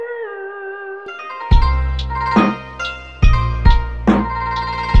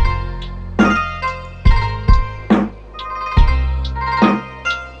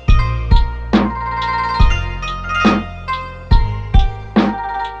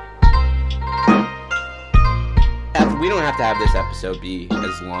have to have this episode be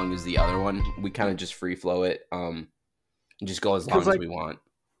as long as the other one. We kind of just free flow it, and just go as long as we want.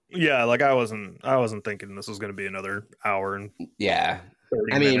 Yeah, like I wasn't thinking this was going to be another hour and yeah.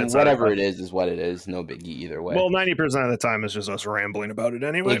 30 I mean, minutes. whatever it is what it is. No biggie either way. Well, 90% of the time is just us rambling about it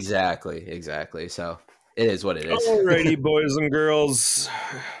anyway. Exactly. So it is what it is. Alrighty, boys and girls.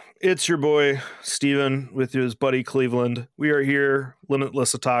 It's your boy, Steven, with his buddy Cleveland. We are here,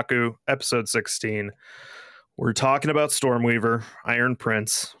 Limitless Otaku, episode 16. We're talking about Stormweaver, Iron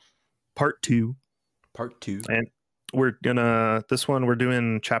Prince, part 2. And we're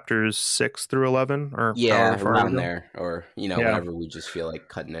doing chapters 6 through 11, or around there, or whenever we just feel like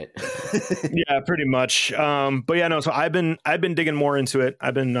cutting it. Yeah, pretty much. So I've been digging more into it.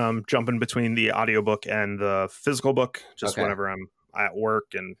 I've been jumping between the audiobook and the physical book, just whenever I'm at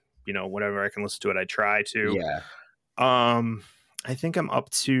work, and whenever I can listen to it, I try to. I think I'm up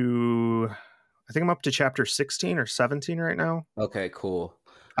to chapter 16 or 17 right now. Okay, cool.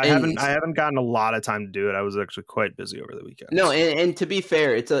 I haven't gotten a lot of time to do it. I was actually quite busy over the weekend. No, and to be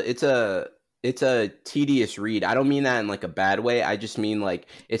fair, it's a tedious read. I don't mean that in like a bad way. I just mean like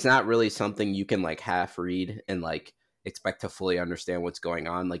it's not really something you can like half read and like expect to fully understand what's going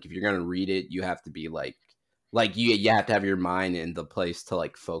on. Like if you're gonna read it, you have to be like you have to have your mind in the place to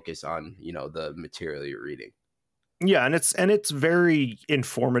like focus on the material you're reading. Yeah, and it's very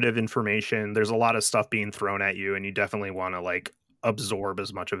informative information. There's a lot of stuff being thrown at you, and you definitely want to like absorb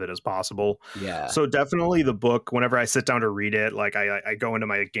as much of it as possible. Yeah. So definitely the book, whenever I sit down to read it, like I go into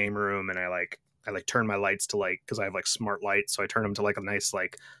my game room and I turn my lights to like, because I have like smart lights, so I turn them to like a nice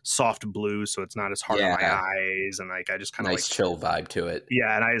like soft blue, so it's not as hard on my eyes, and like I just kind of nice chill vibe to it.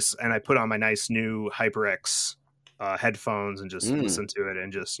 Yeah, and I put on my nice new HyperX headphones and just listen to it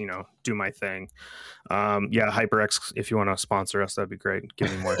and just do my thing. HyperX, if you want to sponsor us, that'd be great. Give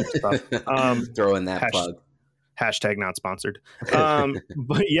me more stuff. Throw in that plug. Hashtag not sponsored.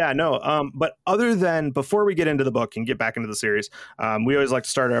 But other than, before we get into the book and get back into the series, we always like to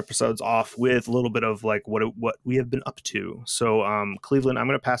start our episodes off with a little bit of like what we have been up to. So Cleveland, I'm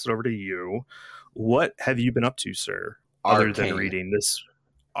going to pass it over to you. What have you been up to, sir? Arcane. Other than reading this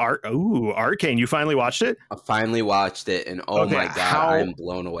Arcane. You finally watched it? I finally watched it, and my god, I'm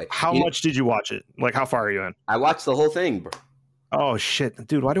blown away. How much did you watch it? Like, how far are you in? I watched the whole thing, bro. Oh shit,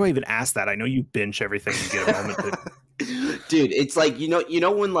 dude! Why do I even ask that? I know you binge everything you get a moment to. Dude, it's like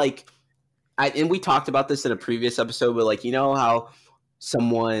when like, and we talked about this in a previous episode, but like how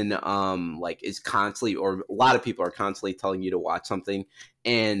someone like is constantly, or a lot of people are constantly telling you to watch something,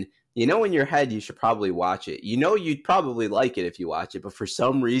 and in your head you should probably watch it. You'd probably like it if you watch it, but for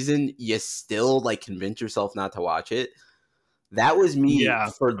some reason you still like convince yourself not to watch it. That was me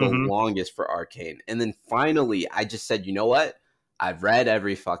for the longest for Arcane, and then finally I just said, you know what? I've read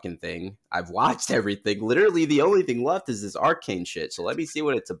every fucking thing. I've watched everything. Literally, the only thing left is this Arcane shit. So let me see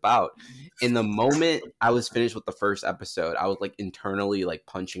what it's about. In the moment I was finished with the first episode, I was like internally like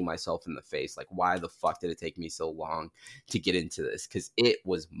punching myself in the face. Like, why the fuck did it take me so long to get into this? Because it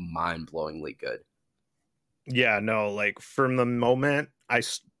was mind-blowingly good. Yeah, no, like from the moment I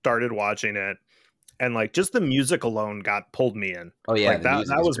started watching it, and like just the music alone pulled me in. Oh yeah, like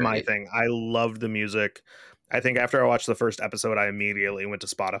that was great. My thing. I loved the music. I think after I watched the first episode, I immediately went to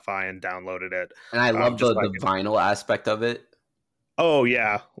Spotify and downloaded it. And I love the vinyl aspect of it. Oh,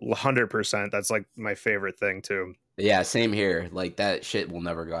 yeah. 100%. That's like my favorite thing, too. Yeah, same here. Like that shit will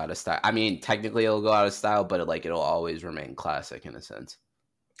never go out of style. I mean, technically it'll go out of style, but it'll always remain classic in a sense.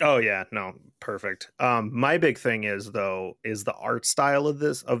 Oh, yeah. No, perfect. My big thing is the art style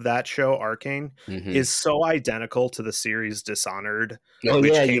of that show, Arcane, is so identical to the series Dishonored. Oh,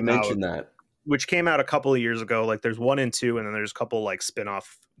 yeah, you mentioned that. Which came out a couple of years ago. Like there's 1 and 2, and then there's a couple like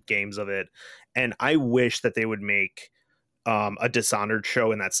spin-off games of it. And I wish that they would make a Dishonored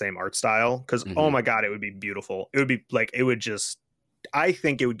show in that same art style, because oh my god, it would be beautiful. It would be like, I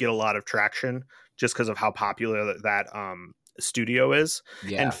think it would get a lot of traction just because of how popular that studio is.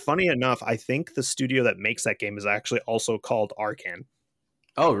 Yeah. And funny enough, I think the studio that makes that game is actually also called Arcane.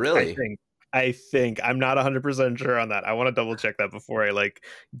 Oh, really? I think I'm not 100% sure on that. I want to double check that before I like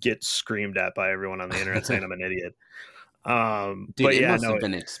get screamed at by everyone on the internet saying I'm an idiot. Dude, but it must have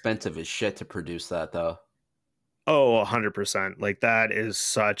been expensive as shit to produce that, though. Oh, 100%. Like that is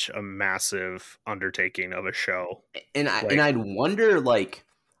such a massive undertaking of a show. And I'd wonder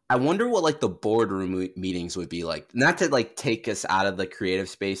what like the boardroom meetings would be like. Not to like take us out of the creative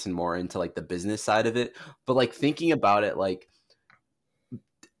space and more into like the business side of it, but like thinking about it like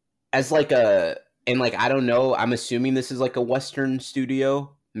as like I don't know, I'm assuming this is like a Western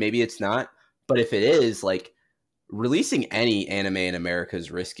studio. Maybe it's not. But if it is, like releasing any anime in America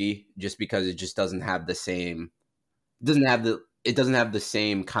is risky just because it just doesn't have the same it doesn't have the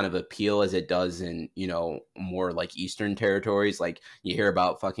same kind of appeal as it does in, you know, more like Eastern territories. Like you hear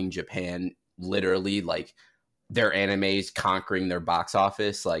about fucking Japan literally like their animes conquering their box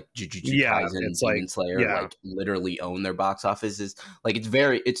office, like Jujutsu Kaisen, Demon Slayer, like literally own their box offices. Like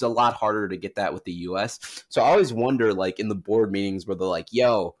it's a lot harder to get that with the US. So I always wonder, like in the board meetings where they're like,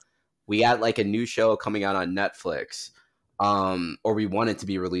 yo, we got like a new show coming out on Netflix, or we want it to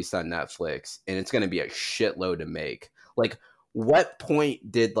be released on Netflix, and it's going to be a shitload to make. Like, what point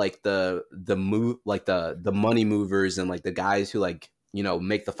did like the move, like the money movers and like the guys who like, you know,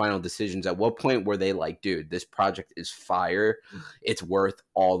 make the final decisions, at what point were they like, dude, this project is fire, it's worth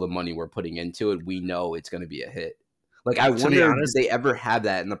all the money we're putting into it, we know it's going to be a hit? Like, I wonder, did they ever have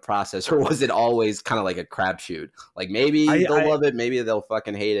that in the process, or was it always kind of like a crapshoot? Like, maybe they'll love it, maybe they'll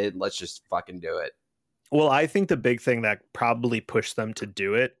fucking hate it, let's just fucking do it. Well, I think the big thing that probably pushed them to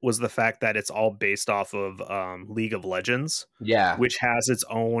do it was the fact that it's all based off of League of Legends, which has its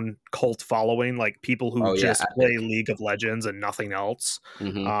own cult following, like people who just play League of Legends and nothing else.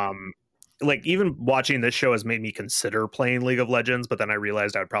 Like even watching this show has made me consider playing League of Legends, but then I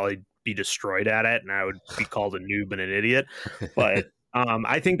realized I would probably be destroyed at it and I would be called a noob and an idiot. But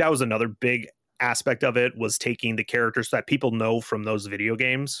I think that was another big aspect of it, was taking the characters that people know from those video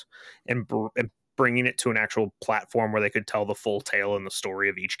games and bringing it to an actual platform where they could tell the full tale and the story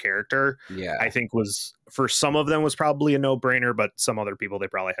of each character. I think was, for some of them, was probably a no-brainer, but some other people, they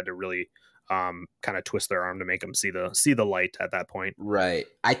probably had to really kind of twist their arm to make them see the light at that point. Right.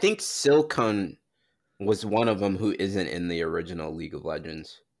 I think Silcon was one of them who isn't in the original League of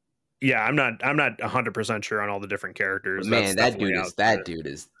Legends. Yeah, I'm not 100% sure on all the different characters. But man, that dude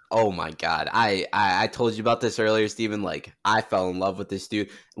is oh my god. I told you about this earlier, Steven. Like, I fell in love with this dude.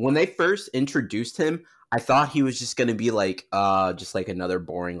 When they first introduced him, I thought he was just gonna be like just like another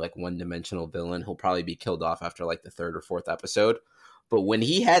boring, like one-dimensional villain. He'll probably be killed off after like the 3rd or 4th episode. But when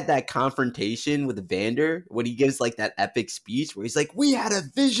he had that confrontation with Vander, when he gives like that epic speech where he's like, "We had a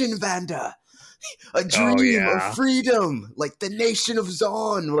vision, Vander. A dream of freedom, like the nation of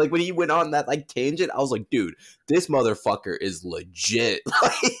Zon." Like when he went on that like tangent, I was like, dude, this motherfucker is legit.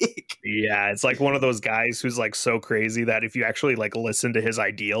 Like, yeah, it's like one of those guys who's like so crazy that if you actually like listen to his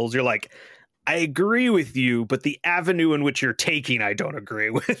ideals, you're like, I agree with you, but the avenue in which you're taking, I don't agree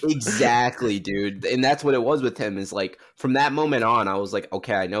with. Exactly, dude. And that's what it was with him, is like from that moment on, I was like,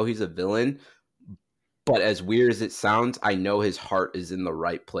 okay, I know he's a villain, but as weird as it sounds, I know his heart is in the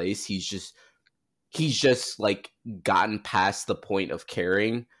right place. He's just like gotten past the point of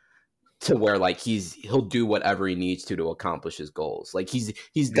caring to where like he'll do whatever he needs to accomplish his goals. Like he's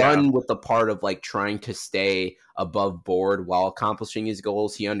done with the part of like trying to stay above board while accomplishing his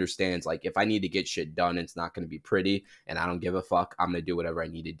goals. He understands, like, if I need to get shit done, it's not going to be pretty, and I don't give a fuck. I'm going to do whatever I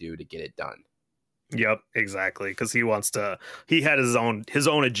need to do to get it done. Yep, exactly. Because he had his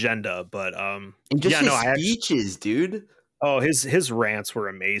own agenda, but and just his speeches, dude. Oh, his rants were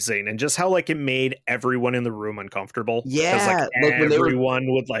amazing, and just how like it made everyone in the room uncomfortable. Yeah, like everyone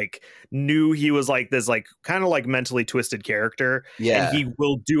would like knew he was like this like kind of like mentally twisted character. Yeah, and he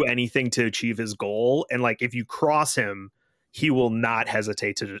will do anything to achieve his goal. And like if you cross him, he will not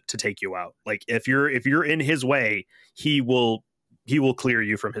hesitate to take you out. Like if you're in his way, he will clear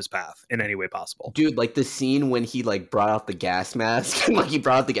you from his path in any way possible. Dude, like the scene when he like brought out the gas mask and like he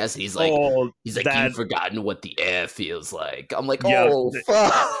brought out the gas and he's like, you've forgotten what the air feels like. I'm like, oh,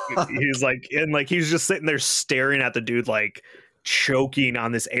 fuck. He's like, and like he's just sitting there staring at the dude like choking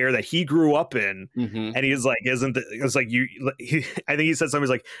on this air that he grew up in. Mm-hmm. And he's like, it's like I think he said something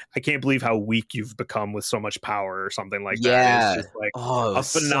like, I can't believe how weak you've become with so much power or something like that. It's just like a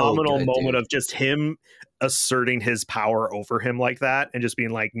phenomenal moment of just him asserting his power over him like that and just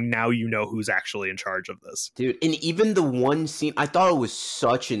being like, now you know who's actually in charge of this, dude. And even the one scene, I thought it was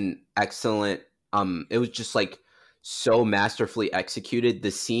such an excellent it was just like so masterfully executed.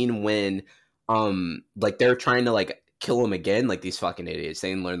 The scene when like they're trying to like kill him again, like these fucking idiots, they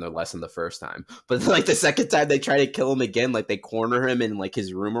didn't learn their lesson the first time, but like the second time they try to kill him again, like they corner him in like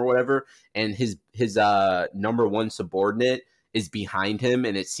his room or whatever, and his number one subordinate is behind him,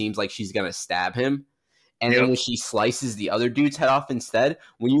 and it seems like she's gonna stab him. And then when she slices the other dude's head off instead,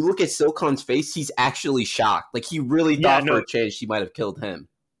 when you look at Silcon's face, he's actually shocked. Like, he really thought for a chance she might have killed him.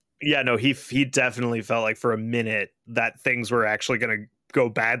 Yeah, no, he definitely felt like for a minute that things were actually going to go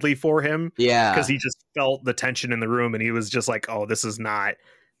badly for him. Yeah. Because he just felt the tension in the room, and he was just like, oh, this is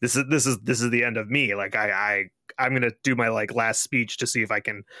the end of me. Like, I'm going to do my, like, last speech to see if I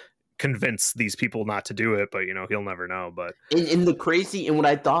can convince these people not to do it. But, you know, he'll never know. But and the crazy, and what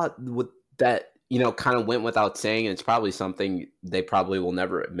I thought with that, you know, kind of went without saying, and it's probably something they probably will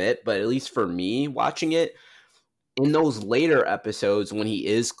never admit, but at least for me watching it, in those later episodes when he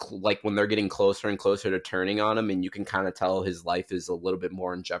is like when they're getting closer and closer to turning on him, and you can kind of tell his life is a little bit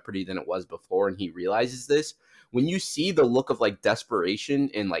more in jeopardy than it was before, and he realizes this, when you see the look of like desperation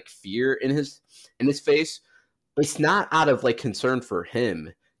and like fear in his face, it's not out of like concern for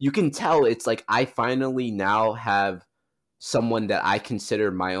him. You can tell it's like, I finally now have someone that I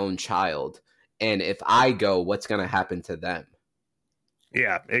consider my own child, and if I go, what's going to happen to them?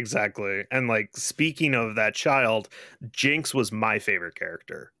 Yeah, exactly. And like, speaking of that child, Jinx was my favorite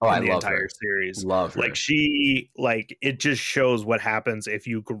character in the entire series. Love her. Like, she, like, it just shows what happens if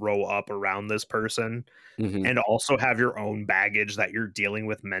you grow up around this person and also have your own baggage that you're dealing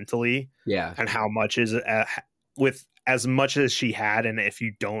with mentally. Yeah. And how much is with as much as she had, and if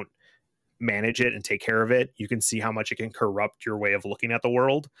you don't manage it and take care of it, you can see how much it can corrupt your way of looking at the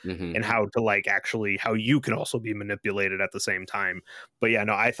world, and how to like actually how you can also be manipulated at the same time. But yeah,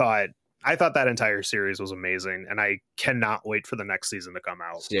 no, I thought that entire series was amazing, and I cannot wait for the next season to come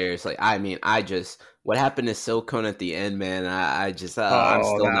out. Seriously, I mean, what happened to Silcone at the end, man? I'm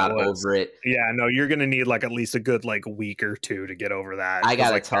still not over it. Yeah, no, you're gonna need like at least a good like week or two to get over that. I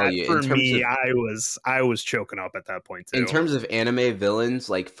gotta like, tell you, for me, I was choking up at that point too. In terms of anime villains,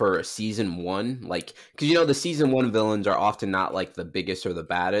 like for season 1, like because the season 1 villains are often not like the biggest or the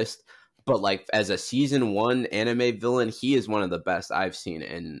baddest. But like as a season 1 anime villain, he is one of the best I've seen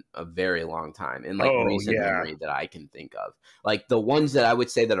in a very long time, in like recent memory that I can think of. Like the ones that I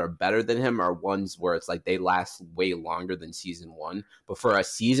would say that are better than him are ones where it's like they last way longer than season 1. But for a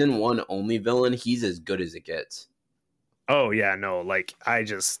season 1 only villain, he's as good as it gets. Oh yeah, no, like I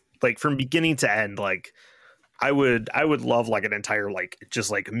just like from beginning to end, like I would love like an entire like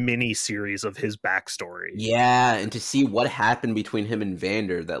just like mini series of his backstory. Yeah, and to see what happened between him and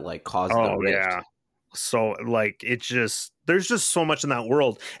Vander that like caused the rift. Yeah. So like it's just there's just so much in that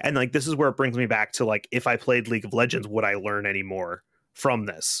world, and like this is where it brings me back to like if I played League of Legends, would I learn any more from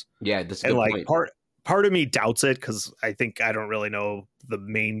this? Yeah, that's a good point. Part of me doubts it because I think I don't really know the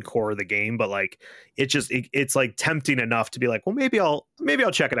main core of the game, but like it's like tempting enough to be like, well, maybe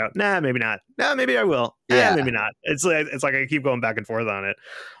I'll check it out. Nah, maybe not. Nah, maybe I will. Yeah, maybe not. It's like I keep going back and forth on it.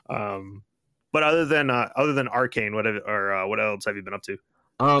 But other than Arcane, what else have you been up to?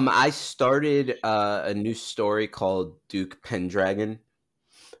 I started a new story called Duke Pendragon.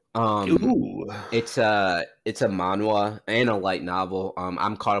 It's a manhwa and a light novel.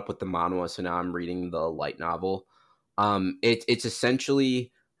 I'm caught up with the manhwa, so now I'm reading the light novel. It's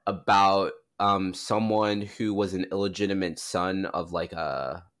essentially about someone who was an illegitimate son of like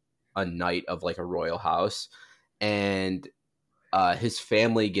a knight of like a royal house, and his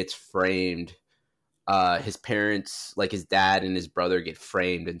family gets framed. His parents, like his dad and his brother, get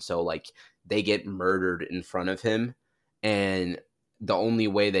framed, and so like they get murdered in front of him, and the only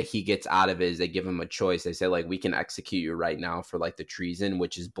way that he gets out of it is they give him a choice. They say like, we can execute you right now for like the treason,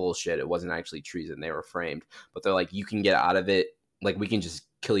 which is bullshit. It wasn't actually treason. They were framed, but they're like, you can get out of it. Like, we can just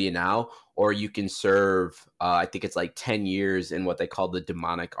kill you now, or you can serve, I think it's like 10 years in what they call the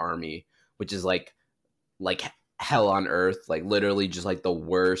demonic army, which is like hell on earth. Like literally just like the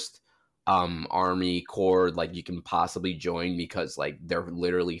worst army corps like you can possibly join, because like they're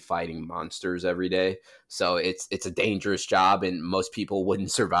literally fighting monsters every day. So it's a dangerous job, and most people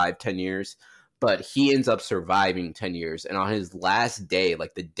wouldn't survive 10 years, but he ends up surviving 10 years. And on his last day,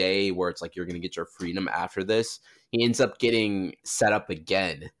 like the day where it's like you're gonna get your freedom after this, he ends up getting set up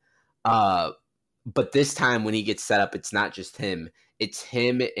again. But this time when he gets set up, it's not just him, it's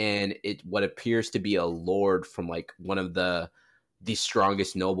him and what appears to be a lord from like one of the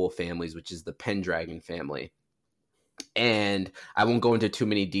strongest noble families, which is the Pendragon family. And I won't go into too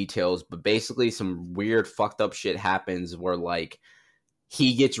many details, but basically some weird fucked up shit happens where like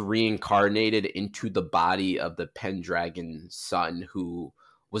he gets reincarnated into the body of the Pendragon son who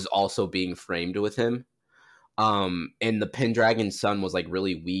was also being framed with him. And the Pendragon son was like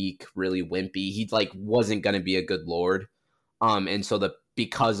really weak, really wimpy. He like wasn't going to be a good lord. And so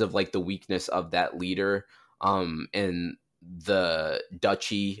because of like the weakness of that leader, and the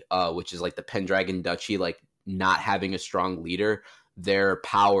duchy, which is like the Pendragon duchy, like not having a strong leader, their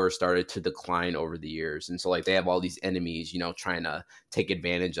power started to decline over the years. And so like they have all these enemies, trying to take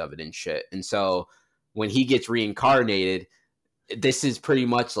advantage of it and shit. And so when he gets reincarnated, this is pretty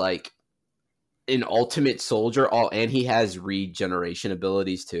much like an ultimate soldier, and he has regeneration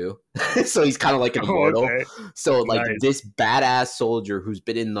abilities too. So he's kind of like an immortal. Okay. So like this badass soldier who's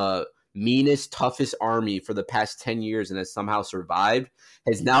been in the meanest, toughest army for the past 10 years and has somehow survived,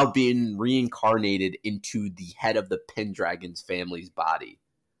 has now been reincarnated into the head of the Pendragon's family's body.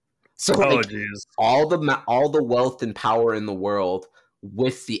 So like, all the wealth and power in the world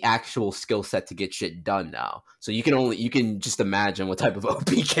with the actual skill set to get shit done now. So you can just imagine what type of OP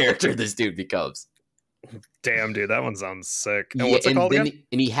character this dude becomes. Damn, dude, that one sounds sick. And Yeah, what's it called again?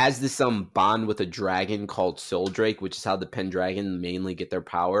 and he has this bond with a dragon called Soul Drake, which is how the Pendragon mainly get their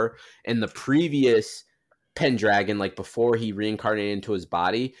power. And the previous Pendragon, like before he reincarnated into his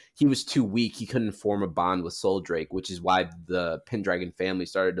body, he was too weak. He couldn't form a bond with Soul Drake, which is why the Pendragon family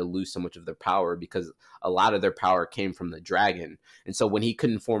started to lose so much of their power, because a lot of their power came from the dragon. And so when he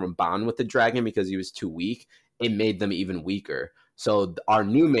couldn't form a bond with the dragon because he was too weak, it made them even weaker. So our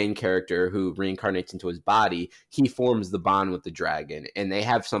new main character, who reincarnates into his body, he forms the bond with the dragon, and they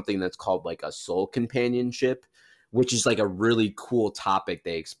have something that's called like a soul companionship, which is like a really cool topic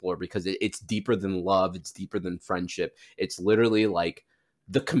they explore, because it's deeper than love. It's deeper than friendship. It's literally like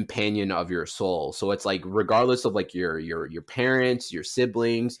the companion of your soul. So it's like, regardless of like your parents, your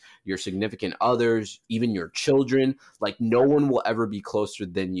siblings, your significant others, even your children, like no one will ever be closer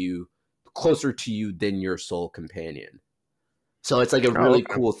to you than your soul companion. So it's like a really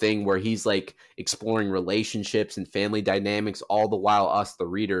cool thing where he's like exploring relationships and family dynamics, all the while us, the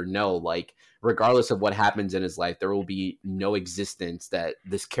reader, know like regardless of what happens in his life, there will be no existence that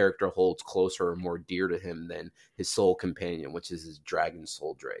this character holds closer or more dear to him than his soul companion, which is his dragon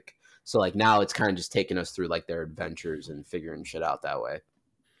Soul Drake. So like now it's kind of just taking us through like their adventures and figuring shit out that way.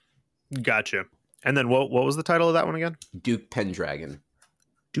 Gotcha. And then what was the title of that one again? Duke Pendragon.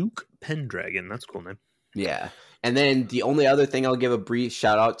 Duke Pendragon. That's a cool name. Yeah. And then the only other thing I'll give a brief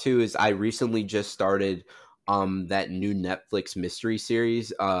shout out to is I recently just started that new Netflix mystery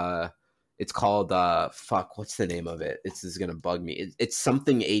series. It's called what's the name of it? This is gonna bug me. It's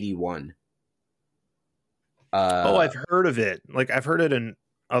something 81. I've heard of it. Like I've heard it in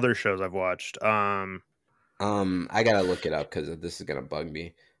other shows I've watched. I gotta look it up because this is gonna bug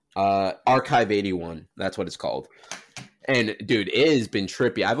me. Archive 81. That's what it's called. And dude, it has been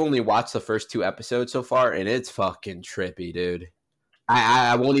trippy. I've only watched the first 2 episodes so far, and it's fucking trippy, dude.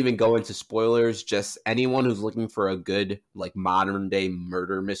 I won't even go into spoilers. Just anyone who's looking for a good like modern day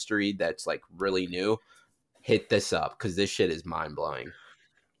murder mystery that's like really new, hit this up because this shit is mind blowing.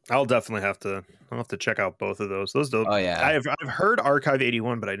 I'll definitely have to check out both of those. Oh yeah, I've heard Archive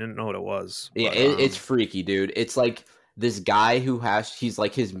 81, but I didn't know what it was. Yeah, it's freaky, dude. It's like this guy who he's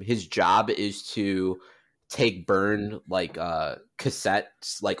like his job is to burn like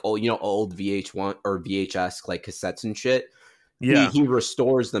cassettes, like old VH1 or VHS like cassettes and shit. Yeah, he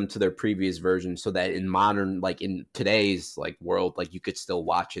restores them to their previous version so that in modern, like in today's like world, like you could still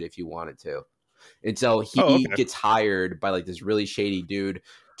watch it if you wanted to. And so he gets hired by like this really shady dude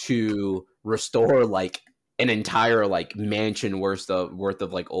to restore like an entire like mansion worth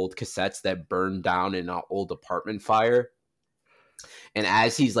of like old cassettes that burned down in an old apartment fire. And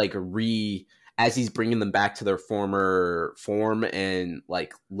as he's bringing them back to their former form and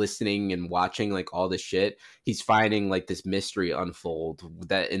like listening and watching like all this shit, he's finding like this mystery unfold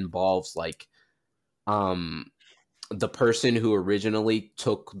that involves like the person who originally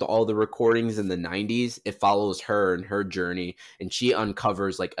took all the recordings in the 90s. It follows her and her journey, and she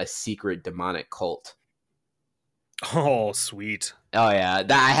uncovers like a secret demonic cult. Oh, sweet. Oh yeah,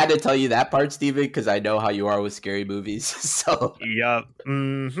 I had to tell you that part, Steven, because I know how you are with scary movies. So yep.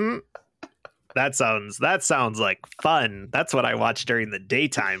 Mm-hmm. That sounds like fun. That's what I watch during the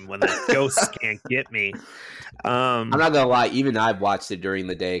daytime when the ghosts can't get me. I'm not gonna lie, even I've watched it during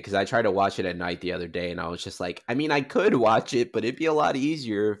the day because I tried to watch it at night the other day, and I was just like, I mean, I could watch it, but it'd be a lot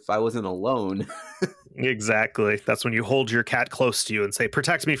easier if I wasn't alone. Exactly. That's when you hold your cat close to you and say,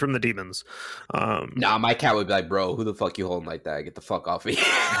 "Protect me from the demons." Nah, my cat would be like, "Bro, who the fuck you holding like that? Get the fuck off me!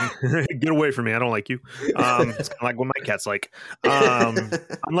 Get away from me! I don't like you." It's kind of like what my cat's like.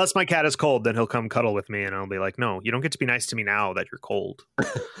 Unless my cat is cold, then he'll come cuddle with me, and I'll be like, "No, you don't get to be nice to me now that you're cold."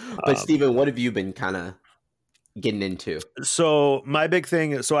 But Steven, what have you been kind of getting into? So my big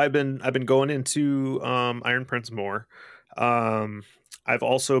thing. So I've been going into Iron Prince more. I've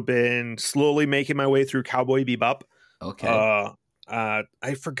also been slowly making my way through Cowboy Bebop. Okay.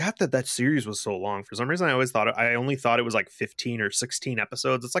 I forgot that series was so long. For some reason, I only thought it was like 15 or 16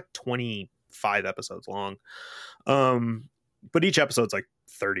 episodes. It's like 25 episodes long. But each episode's like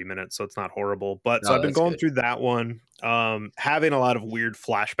 30 minutes, so it's not horrible. But so I've been going through that one, having a lot of weird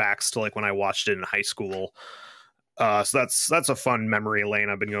flashbacks to like when I watched it in high school. So that's a fun memory lane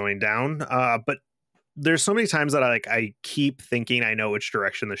I've been going down. But there's so many times that I keep thinking I know which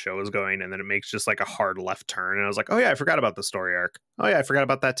direction the show is going, and then it makes just like a hard left turn, and I was like, oh yeah, I forgot about the story arc. Oh yeah, I forgot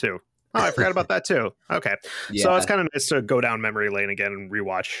about that too. Oh, I forgot about that too. Okay. Yeah. So it's kind of nice to go down memory lane again and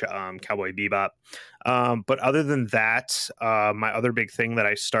rewatch Cowboy Bebop. But other than that, my other big thing that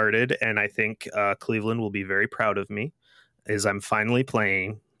I started, and I think Cleveland will be very proud of me, is I'm finally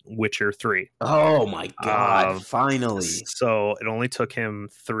playing Witcher 3. Oh my god, finally. So it only took him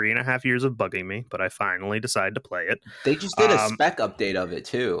 3.5 years of bugging me, but I finally decided to play it. They just did a spec update of it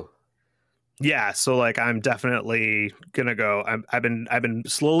too. Yeah, so like I'm definitely gonna go. I've been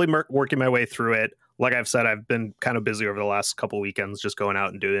slowly working my way through it. Like I've said, I've been kind of busy over the last couple weekends, just going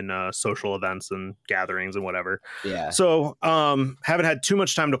out and doing social events and gatherings and whatever. Yeah. So haven't had too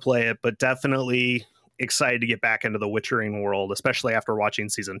much time to play it, but definitely excited to get back into the Witchering world, especially after watching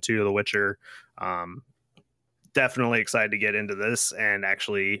season 2 of The Witcher. Definitely excited to get into this and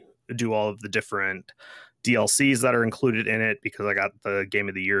actually do all of the different DLCs that are included in it, because I got the Game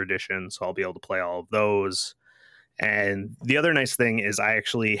of the Year edition, so I'll be able to play all of those. And the other nice thing is I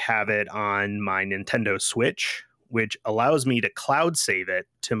actually have it on my Nintendo Switch, which allows me to cloud save it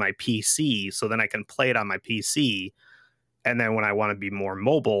to my PC, so then I can play it on my PC. And then when I want to be more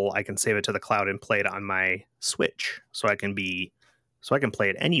mobile, I can save it to the cloud and play it on my Switch, so I can play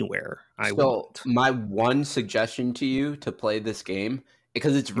it anywhere I want. My one suggestion to you to play this game,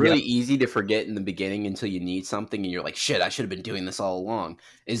 because it's really easy to forget in the beginning until you need something and you're like, shit, I should have been doing this all along,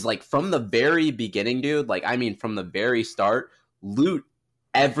 is like from the very beginning, dude, like I mean from the very start, loot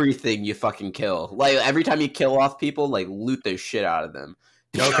everything you fucking kill. Like every time you kill off people, like loot the shit out of them.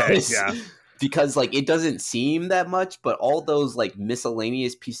 Because like it doesn't seem that much, but all those like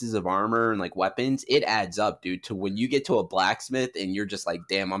miscellaneous pieces of armor and like weapons, it adds up, dude, to when you get to a blacksmith and you're just like,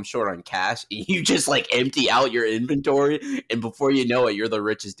 damn, I'm short on cash, and you just like empty out your inventory, and before you know it, you're the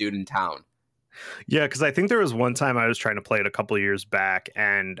richest dude in town. Yeah, because I think there was one time I was trying to play it a couple of years back,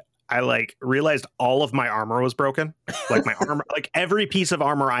 and I like realized all of my armor was broken. Like my armor, like every piece of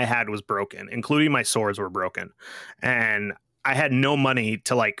armor I had was broken, including my swords were broken, and I had no money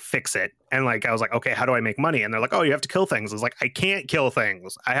to like fix it. And like I was like, okay, how do I make money? And they're like, oh, you have to kill things. I was like, I can't kill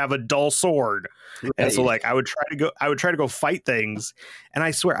things. I have a dull sword. Right. And so like I would try to go fight things, and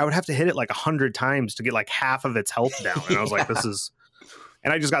I swear I would have to hit it like 100 times to get like half of its health down. And I was like, this is,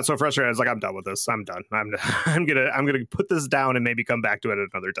 and I just got so frustrated. I was like, I'm done with this. I'm done. I'm gonna put this down and maybe come back to it at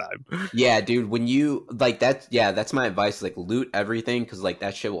another time. Yeah, dude. When you like that, yeah, that's my advice. Like loot everything, because like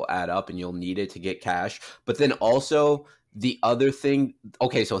that shit will add up and you'll need it to get cash. But then also, the other thing,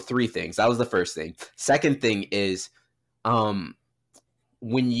 okay, so 3 things. That was the first thing. Second thing is, when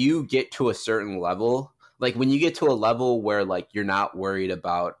you get to a certain level, like when you get to a level where like you're not worried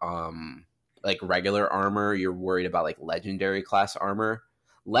about like regular armor, you're worried about like legendary class armor.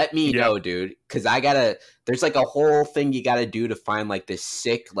 Let me know, dude, because there's like a whole thing you gotta do to find like this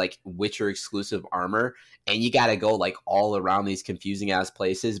sick like Witcher exclusive armor, and you gotta go like all around these confusing ass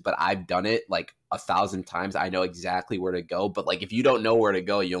places. But I've done it like 1,000 times. I know exactly where to go, but like if you don't know where to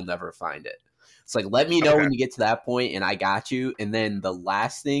go, you'll never find it. It's like, let me know when you get to that point, and I got you. And then the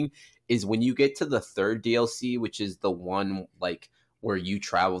last thing is when you get to the 3rd DLC, which is the one like where you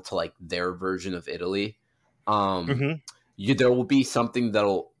travel to like their version of Italy. There will be something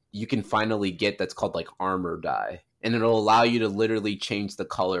you can finally get that's called like armor dye, and it'll allow you to literally change the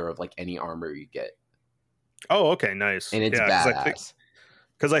color of like any armor you get. Oh, okay, nice. And it's badass.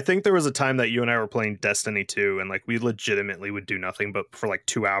 Because I think there was a time that you and I were playing Destiny 2, and like we legitimately would do nothing but for like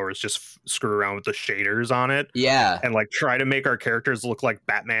 2 hours just screw around with the shaders on it. Yeah. And like try to make our characters look like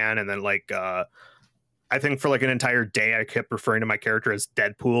Batman, and then like I think for like an entire day I kept referring to my character as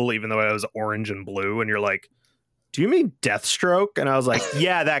Deadpool, even though I was orange and blue, and you're like, do you mean Deathstroke? And I was like,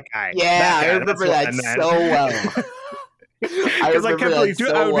 yeah, that guy. Yeah, I remember that so well. I would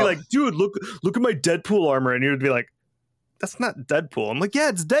be like, dude, look at my Deadpool armor. And you would be like, that's not Deadpool. I'm like, yeah,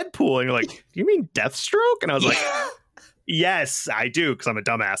 it's Deadpool. And you're like, do you mean Deathstroke? And I was like, yes, I do, because I'm a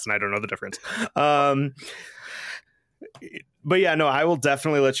dumbass and I don't know the difference. But yeah, no, I will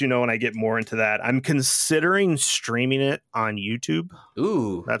definitely let you know when I get more into that. I'm considering streaming it on YouTube.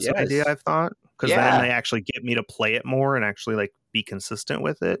 Ooh, that's an idea I've thought. Because then they actually get me to play it more and actually like be consistent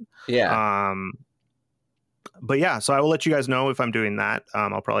with it. Yeah. But yeah, so I will let you guys know if I'm doing that.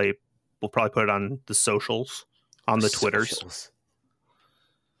 We'll probably put it on the socials, on the Twitters.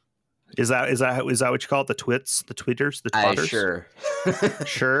 Is that what you call it? The twits, the tweeters, the twitters? Sure.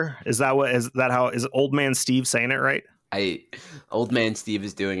 Sure. Is Old Man Steve saying it right? Old Man Steve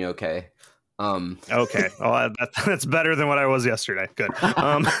is doing okay. Okay. Well, that's better than what I was yesterday. Good.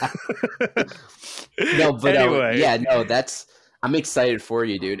 No, but anyway, I'm excited for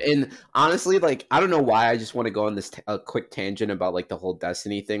you, dude. And honestly, like, I don't know why I just want to go on this a quick tangent about like the whole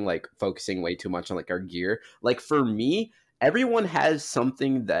Destiny thing, like focusing way too much on like our gear. Like for me, everyone has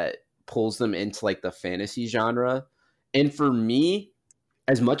something that pulls them into like the fantasy genre. And for me,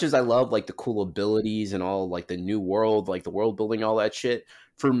 as much as I love like the cool abilities and all like the new world, like the world building, all that shit,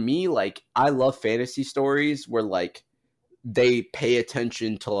 for me, like I love fantasy stories where like they pay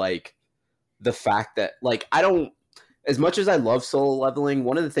attention to like the fact that like I don't, as much as I love solo leveling,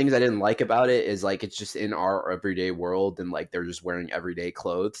 one of the things I didn't like about it is like it's just in our everyday world and like they're just wearing everyday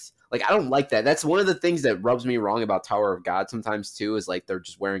clothes. Like I don't like that. That's one of the things that rubs me wrong about Tower of God sometimes too, is like they're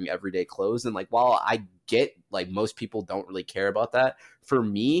just wearing everyday clothes. And like while I get like most people don't really care about that, for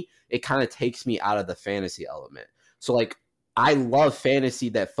me it kind of takes me out of the fantasy element. So like I love fantasy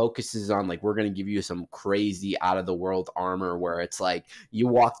that focuses on like we're going to give you some crazy out of the world armor where it's like you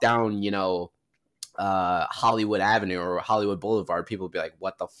walk down, you know, Hollywood Avenue or Hollywood Boulevard, people would be like,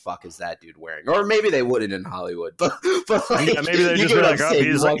 "What the fuck is that dude wearing?" Or maybe they wouldn't in Hollywood, but like, yeah, maybe they just be like, "Oh,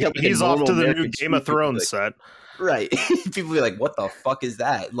 he's off to the new Game of Thrones set." Right. People be like, "What the fuck is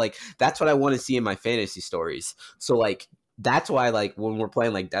that?" Like that's what I want to see in my fantasy stories. So like that's why like when we're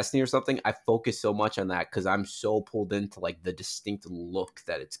playing like Destiny or something, I focus so much on that because I'm so pulled into like the distinct look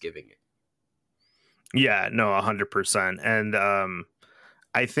that it's giving it. Yeah, no, 100%. And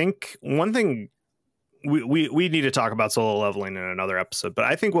I think one thing we need to talk about solo leveling in another episode, but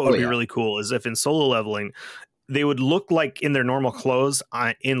I think what would be really cool is if in solo leveling they would look like in their normal clothes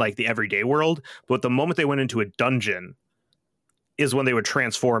in like the everyday world, but the moment they went into a dungeon is when they would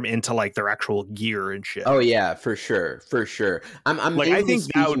transform into like their actual gear and shit. Oh yeah, for sure. I'm like I think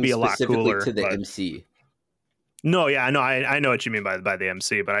that would be a lot cooler to the MC. No, yeah, no, I know what you mean by the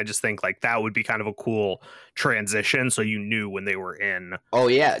MC, but I just think like that would be kind of a cool transition, so you knew when they were in. Oh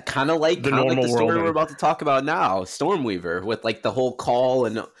yeah, kind of like the story we're about to talk about now, Stormweaver, with like the whole call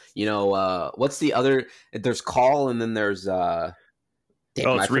and you know what's the other? There's call and then there's I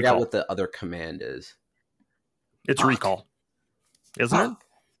forgot what the other command is. It's recall, isn't it?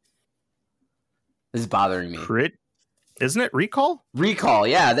 This is bothering me. Isn't it recall? Recall,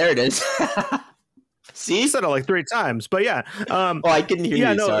 yeah, there it is. See, you said it like 3 times, but yeah. I couldn't hear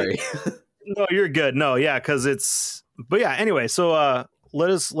you. No, sorry. No, you're good. No, yeah, because it's. But yeah, anyway, so let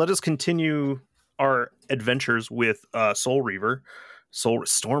us continue our adventures with Soul Reaver,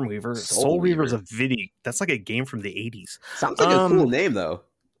 Stormweaver. Soul Reaver's a video. That's like a game from the 80s. Sounds like a cool name though.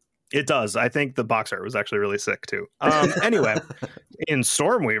 It does. I think the box art was actually really sick too. Anyway, in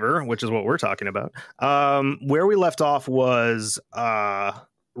Stormweaver, which is what we're talking about, where we left off was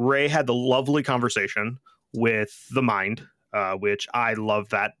Ray had the lovely conversation with the Mind, which I love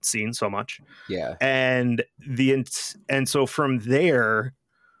that scene so much. Yeah. And so from there,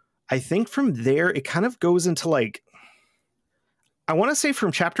 I think from there it kind of goes into like, I want to say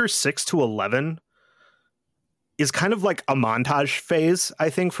from chapter 6 to 11 is kind of like a montage phase, I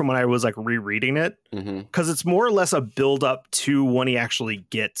think, from when I was like rereading it, because it's more or less a build up to when he actually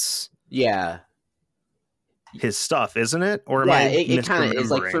gets his stuff, isn't it? Or it kind of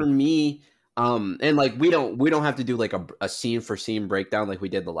is. Like for me, and like we don't have to do like a scene for scene breakdown like we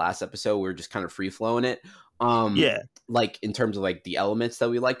did the last episode. We're just kind of free flowing it. Like in terms of like the elements that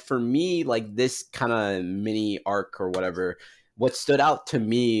we liked. For me, like this kind of mini arc or whatever, what stood out to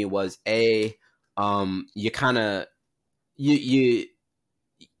me was you kind of you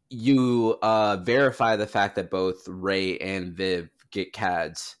verify the fact that both Ray and Viv get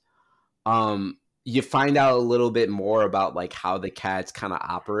CADs. You find out a little bit more about like how the CADs kind of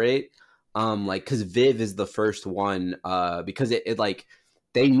operate. Like because Viv is the first one, because it like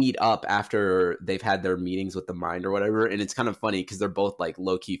they meet up after they've had their meetings with the Mind or whatever, and it's kind of funny because they're both like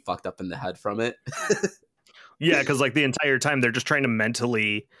low key fucked up in the head from it. Yeah, because like the entire time they're just trying to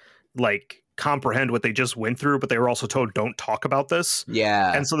mentally like comprehend what they just went through, but they were also told don't talk about this.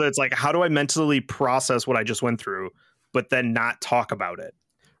 Yeah, and so it's like, how do I mentally process what I just went through, but then not talk about it?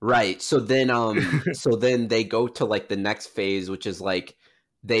 Right. So then then they go to like the next phase, which is like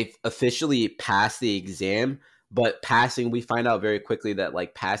they've officially passed the exam, but we find out very quickly that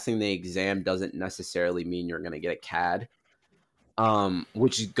like passing the exam doesn't necessarily mean you're going to get a CAD.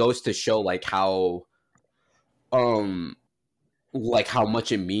 Which goes to show like how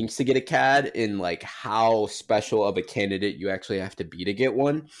much it means to get a CAD and like how special of a candidate you actually have to be to get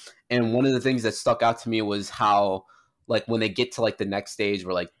one. And one of the things that stuck out to me was how like when they get to like the next stage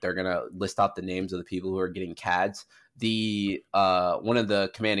where like they're gonna list out the names of the people who are getting CADs, the one of the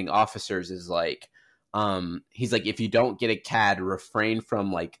commanding officers is like, he's like, if you don't get a CAD, refrain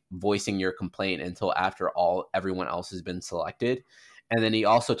from like voicing your complaint until after everyone else has been selected. And then he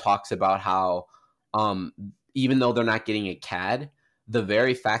also talks about how even though they're not getting a CAD, the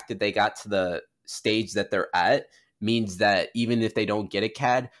very fact that they got to the stage that they're at means that even if they don't get a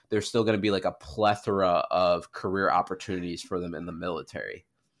CAD, there's still going to be like a plethora of career opportunities for them in the military.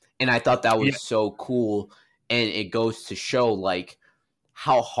 And I thought that was so cool. And it goes to show like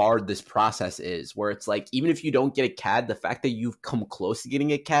how hard this process is, where it's like, even if you don't get a CAD, the fact that you've come close to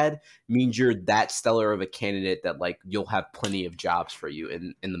getting a CAD means you're that stellar of a candidate that like you'll have plenty of jobs for you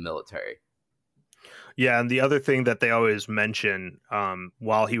in the military. Yeah, and the other thing that they always mention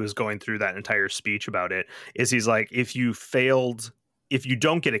while he was going through that entire speech about it is he's like, if you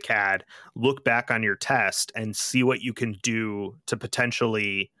don't get a CAD, look back on your test and see what you can do to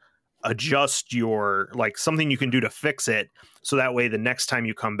potentially adjust your, like, something you can do to fix it, so that way the next time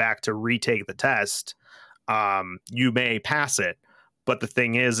you come back to retake the test, you may pass it. But the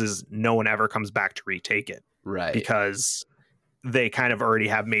thing is no one ever comes back to retake it, Right? because they kind of already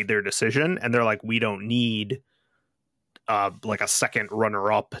have made their decision, and they're like, we don't need like a second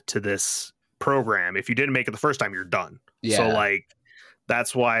runner up to this program. If you didn't make it the first time, you're done. Yeah. So like,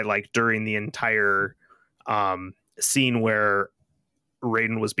 that's why, like, during the entire scene where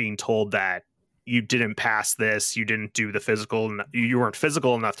Raiden was being told that you didn't pass this, you didn't do the physical, you weren't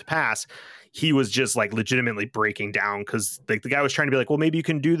physical enough to pass, he was just like legitimately breaking down, because like the guy was trying to be like, well, maybe you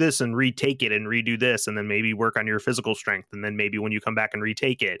can do this and retake it and redo this, and then maybe work on your physical strength, and then maybe when you come back and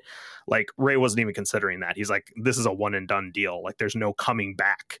retake it, like, Ray wasn't even considering that. He's like, this is a one and done deal. Like, there's no coming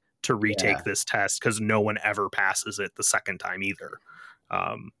back to retake this test, because no one ever passes it the second time either.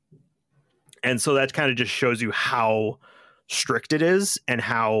 And so that kind of just shows you how strict it is, and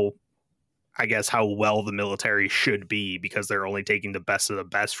how, I guess, how well the military should be, because they're only taking the best of the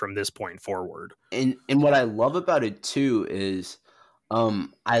best from this point forward. And what I love about it too is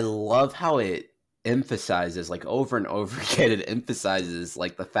I love how it emphasizes, like, over and over again, it emphasizes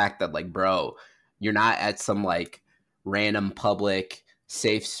like the fact that, like, bro, you're not at some like random public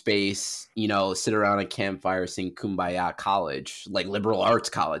safe space, you know, sit around a campfire sing Kumbaya college, like liberal arts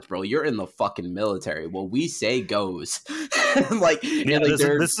college, bro. You're in the fucking military. What we say goes. Like, yeah,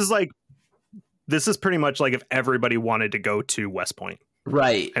 like this is pretty much like if everybody wanted to go to West Point.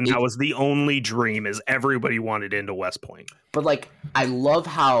 Right. And that was the only dream, is everybody wanted into West Point. But like, I love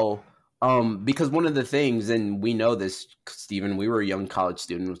how, because one of the things, and we know this, Steven, we were young college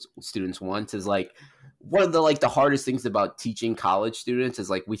students once, is like, one of the like the hardest things about teaching college students is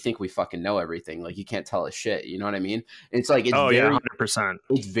like, we think we fucking know everything. Like, you can't tell us shit. You know what I mean? It's like, it's 100%.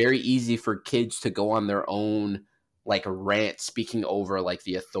 It's very easy for kids to go on their own like rant, speaking over like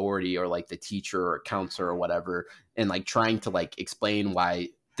the authority or like the teacher or counselor or whatever, and like trying to like explain why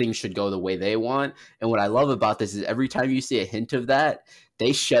things should go the way they want. And what I love about this is every time you see a hint of that,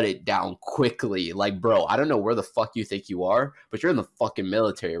 they shut it down quickly. Like, bro, I don't know where the fuck you think you are, but you're in the fucking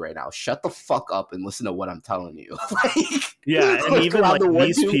military right now. Shut the fuck up and listen to what I'm telling you. Like, yeah, and like, even like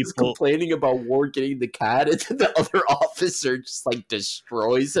these people complaining about Ward getting the CAD, and the other officer just like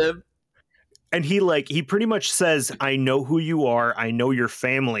destroys him. And he pretty much says, I know who you are. I know your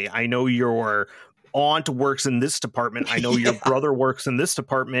family. I know your aunt works in this department. I know your brother works in this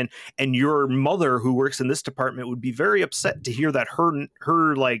department, and your mother, who works in this department, would be very upset to hear that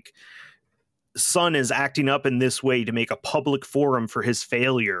her like son is acting up in this way to make a public forum for his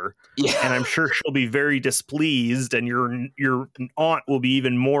failure. Yeah. And I'm sure she'll be very displeased, and your aunt will be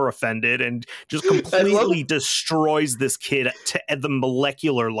even more offended, and just completely destroys this kid at the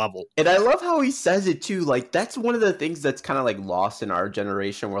molecular level. And I love how he says it too. Like, that's one of the things that's kind of like lost in our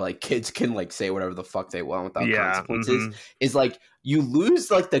generation, where like kids can like say whatever the fuck they want without consequences. Mm-hmm. Is like, you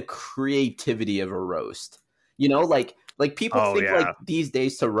lose like the creativity of a roast, you know, like people think like these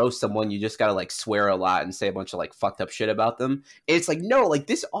days to roast someone, you just gotta like swear a lot and say a bunch of like fucked up shit about them. It's like, no, like,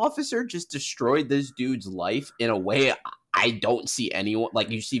 this officer just destroyed this dude's life in a way I don't see anyone,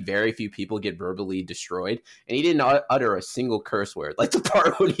 like, you see very few people get verbally destroyed, and he didn't utter a single curse word. Like, the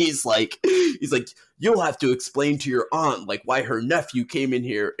part when he's like, you'll have to explain to your aunt like why her nephew came in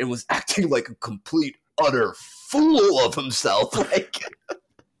here and was acting like a complete utter fool of himself. Like,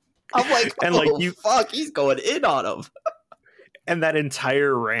 I'm like, and like, fuck, he's going in on him. And that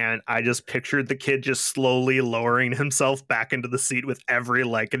entire rant, I just pictured the kid just slowly lowering himself back into the seat with every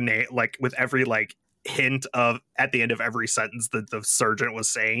with every hint of, at the end of every sentence that the sergeant was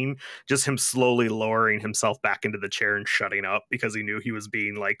saying, just him slowly lowering himself back into the chair and shutting up, because he knew he was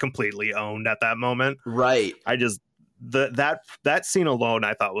being like completely owned at that moment. Right. I just that scene alone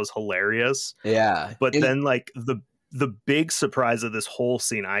I thought was hilarious. Yeah. But then like the big surprise of this whole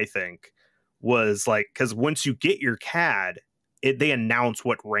scene, I think, was like, because once you get your CAD, they announce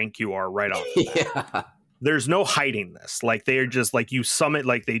what rank you are right off the bat. Yeah. There's no hiding this. Like, they're just like, you summit,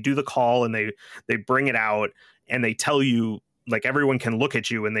 like they do the call and they bring it out and they tell you, like, everyone can look at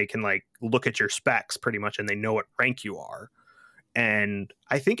you and they can like look at your specs pretty much, and they know what rank you are. And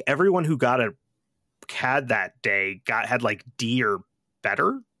I think everyone who got a CAD that day had like D or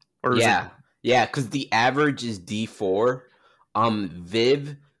better. Or yeah, because the average is D4.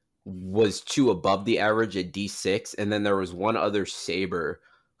 Viv was 2 above the average at D6, and then there was one other Saber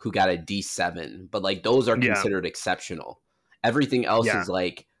who got a D7, but like those are Yeah. considered exceptional. Everything else Yeah. is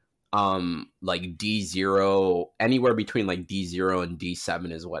like D0, anywhere between like D0 and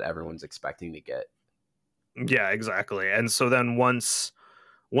D7 is what everyone's expecting to get. Yeah, exactly. And so then once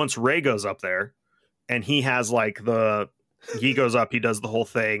Ray goes up there and he has like he goes up, he does the whole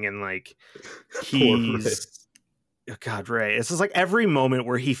thing, and like he's God, Ray. It's just like every moment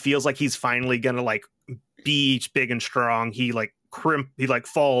where he feels like he's finally gonna like be big and strong, he like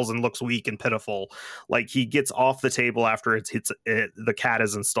falls and looks weak and pitiful. Like he gets off the table after the cat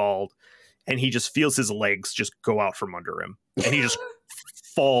is installed, and he just feels his legs just go out from under him, and he just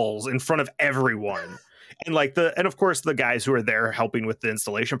falls in front of everyone. And like and of course the guys who are there helping with the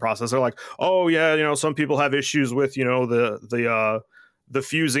installation process are like, oh yeah, you know, some people have issues with, you know, the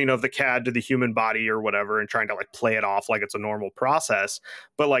fusing of the CAD to the human body or whatever, and trying to like play it off like it's a normal process.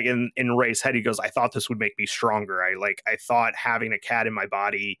 But like in Ray's head, he goes, I thought this would make me stronger. I thought having a CAD in my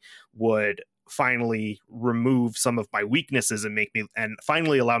body would finally remove some of my weaknesses and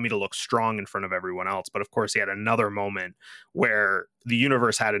finally allow me to look strong in front of everyone else. But of course he had another moment where the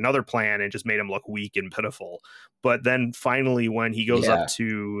universe had another plan and just made him look weak and pitiful. But then finally when he goes up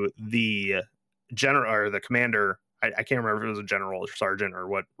to the general or the commander, I can't remember if it was a general or sergeant or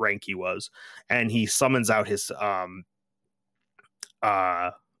what rank he was, and he summons out his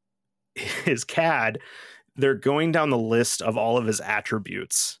CAD, they're going down the list of all of his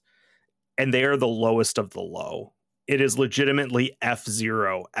attributes, and they are the lowest of the low. It is legitimately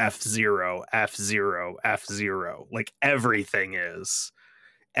F0, F0, F0, F0. Like everything is.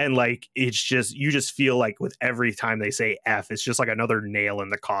 And like, it's just, you just feel like with every time they say F, it's just like another nail in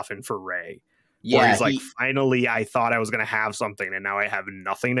the coffin for Ray. Yeah. Where he's like, finally, I thought I was going to have something and now I have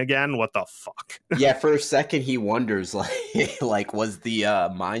nothing again. What the fuck? Yeah. For a second, he wonders like, was the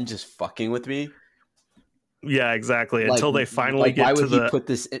mind just fucking with me? Yeah, exactly. Like, until they finally get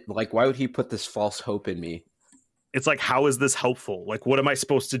to why would he put this false hope in me? It's like, how is this helpful? Like, what am I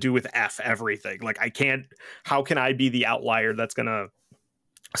supposed to do with F everything? Like, how can I be the outlier that's going to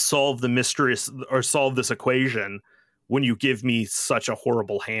solve the mysteries or solve this equation when you give me such a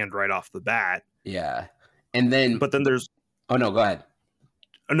horrible hand right off the bat? Yeah. And then, but then there's, oh no, go ahead.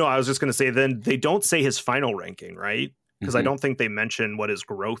 No, I was just going to say, then they don't say his final ranking, right? Because I don't think they mention what his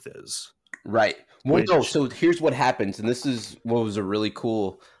growth is. Right. Well, no, so here's what happens, and this is what was a really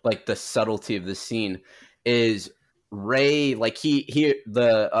cool, like the subtlety of the scene is Ray, like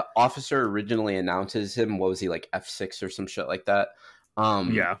the officer originally announces him, what was he, like F6 or some shit like that?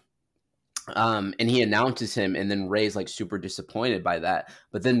 Yeah. And he announces him, and then Ray's like super disappointed by that.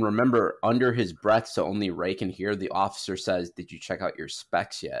 But then remember, under his breath, so only Ray can hear, the officer says, "Did you check out your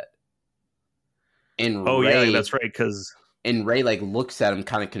specs yet?" And yeah, that's right, because... And Ray like looks at him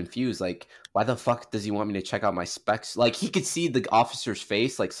kind of confused, like, why the fuck does he want me to check out my specs? Like he could see the officer's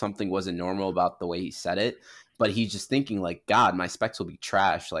face, like something wasn't normal about the way he said it, but he's just thinking like, God, my specs will be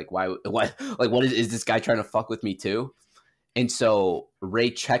trash. Like what is this guy trying to fuck with me too? And so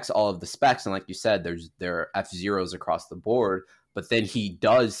Ray checks all of the specs, and like you said, there are F0s across the board, but then he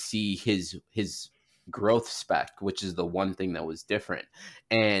does see his growth spec, which is the one thing that was different.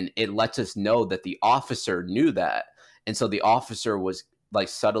 And it lets us know that the officer knew that. And so the officer was like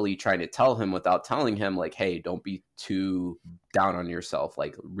subtly trying to tell him without telling him, like, hey, don't be too down on yourself.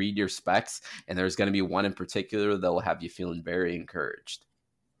 Like, read your specs, and there's going to be one in particular that will have you feeling very encouraged.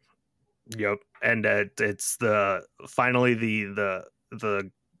 Yep. And it's finally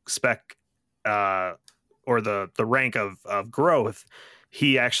the spec or the rank of growth.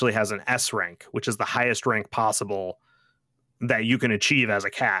 He actually has an S rank, which is the highest rank possible that you can achieve as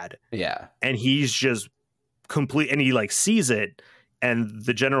a CAD. Yeah. And he's just and he like sees it, and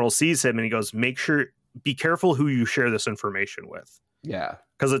the general sees him and he goes, be careful who you share this information with. Yeah.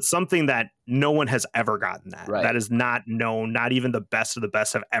 Because it's something that no one has ever gotten that. Right. That is not known. Not even the best of the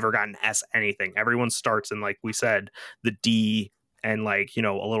best have ever gotten S anything. Everyone starts in, like we said, the D and like, you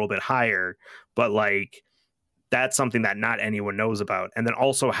know, a little bit higher. But like, that's something that not anyone knows about. And then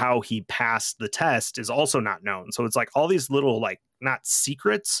also how he passed the test is also not known. So it's like all these little, like, not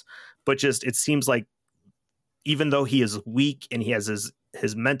secrets, but just it seems like even though he is weak and he has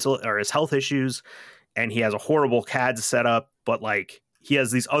his mental or his health issues and he has a horrible CAD setup, but like he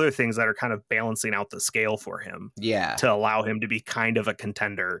has these other things that are kind of balancing out the scale for him. Yeah. To allow him to be kind of a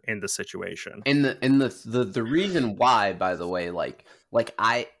contender in the situation. And the reason why, by the way,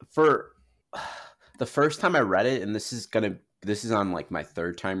 for the first time I read it, and this is on like my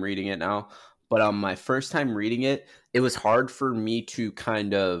third time reading it now, but on my first time reading it, it was hard for me to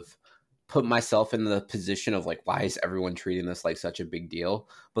kind of put myself in the position of like, why is everyone treating this like such a big deal?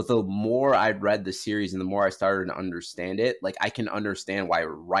 But the more I read the series and the more I started to understand it, like I can understand why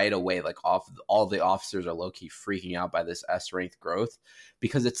right away, like all the officers are low key freaking out by this S rank growth,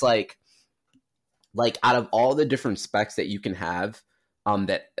 because it's like out of all the different specs that you can have,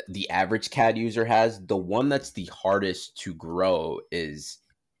 that the average CAD user has, the one that's the hardest to grow is,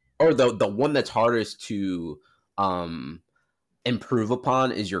 or the one that's hardest to improve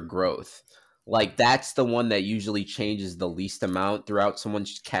upon is your growth. Like that's the one that usually changes the least amount throughout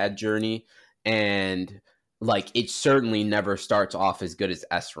someone's CAD journey, and like it certainly never starts off as good as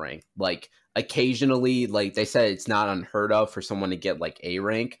S rank. Like occasionally, like they said, it's not unheard of for someone to get like A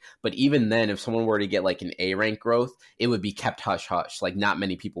rank, but even then, if someone were to get like an A rank growth, it would be kept hush hush. Like not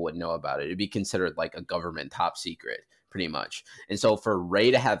many people would know about it. It'd be considered like a government top secret, pretty much. And so for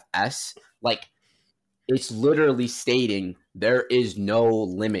Ray to have S, like it's literally stating there is no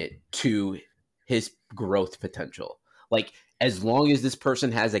limit to his growth potential. Like as long as this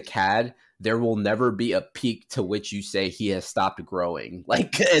person has a CAD, there will never be a peak to which you say he has stopped growing.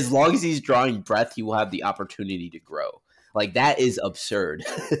 Like as long as he's drawing breath, he will have the opportunity to grow. Like that is absurd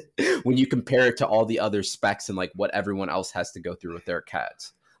when you compare it to all the other specs and like what everyone else has to go through with their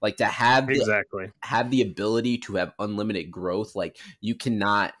CADs. Like to have the ability to have unlimited growth, like you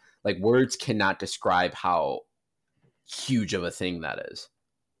cannot, like words cannot describe how huge of a thing that is.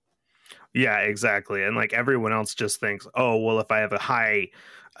 Yeah, exactly. And like everyone else just thinks, oh, well, if I have a high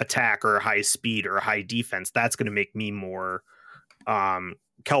attack or a high speed or a high defense, that's going to make me more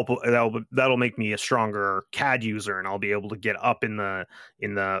that'll make me a stronger CAD user, and I'll be able to get up in the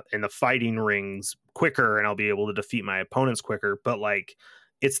fighting rings quicker, and I'll be able to defeat my opponents quicker. But like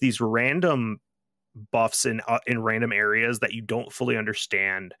it's these random buffs in random areas that you don't fully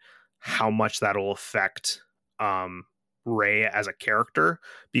understand how much that'll affect Ray as a character,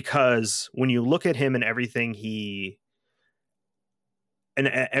 because when you look at him and everything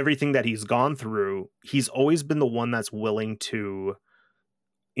everything that he's gone through, he's always been the one that's willing to,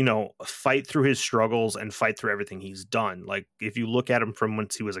 you know, fight through his struggles and fight through everything he's done. Like if you look at him from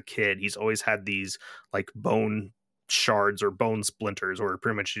once he was a kid, he's always had these like bone shards or bone splinters, or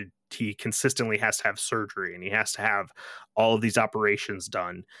pretty much he consistently has to have surgery and he has to have all of these operations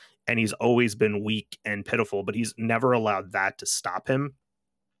done, and he's always been weak and pitiful, but he's never allowed that to stop him,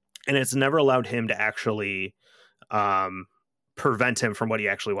 and it's never allowed him to actually prevent him from what he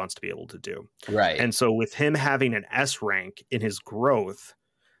actually wants to be able to do. Right. And so with him having an S rank in his growth,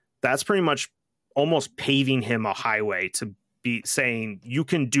 that's pretty much almost paving him a highway to be saying you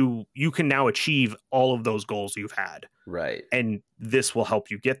can now achieve all of those goals you've had. Right. And this will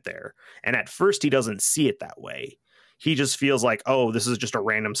help you get there. And at first he doesn't see it that way. He just feels like, oh, this is just a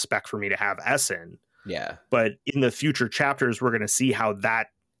random spec for me to have S in. Yeah. But in the future chapters, we're going to see how that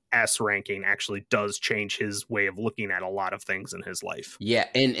S ranking actually does change his way of looking at a lot of things in his life. Yeah.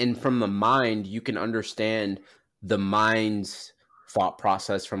 And from the mind, you can understand the mind's thought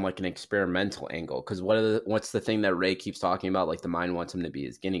process from like an experimental angle. Because what's the thing that Ray keeps talking about? Like the mind wants him to be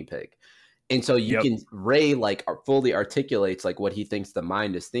his guinea pig. And so Ray like fully articulates like what he thinks the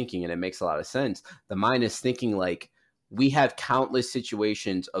mind is thinking, and it makes a lot of sense. The mind is thinking like, we have countless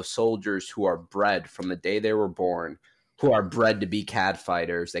situations of soldiers who are bred from the day they were born, who are bred to be CAD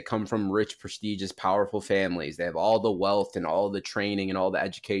fighters. They come from rich, prestigious, powerful families. They have all the wealth and all the training and all the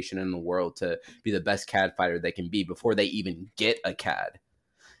education in the world to be the best CAD fighter they can be before they even get a CAD.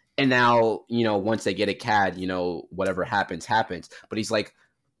 And now, you know, once they get a CAD, you know, whatever happens. But he's like,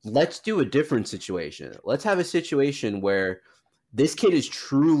 let's do a different situation. Let's have a situation where this kid is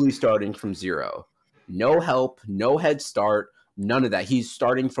truly starting from zero. No help, no head start, none of that. He's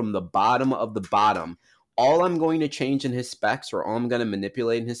starting from the bottom of the bottom. All I'm going to change in his specs, or all I'm going to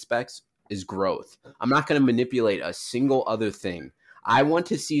manipulate in his specs, is growth. I'm not going to manipulate a single other thing. I want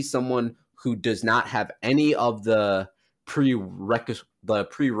to see someone who does not have any of the prerequisite,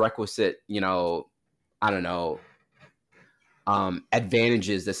 you know, I don't know,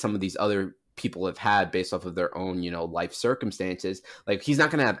 advantages that some of these other people have had based off of their own, you know, life circumstances. Like he's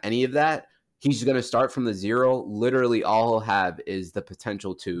not going to have any of that. He's going to start from the zero. Literally all he'll have is the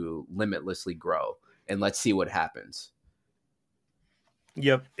potential to limitlessly grow. And let's see what happens.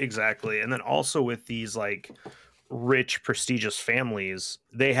 Yep, exactly. And then also with these like rich, prestigious families,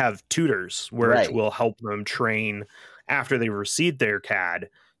 they have tutors which will help them train after they received their CAD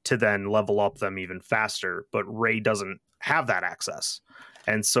to then level up them even faster. But Ray doesn't have that access.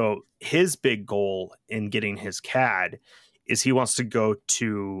 And so his big goal in getting his CAD is he wants to go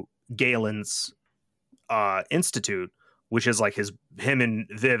to Galen's institute, which is like him and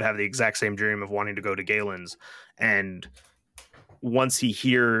Viv have the exact same dream of wanting to go to Galen's. And once he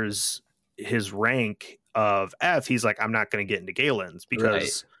hears his rank of F, he's like, I'm not going to get into Galen's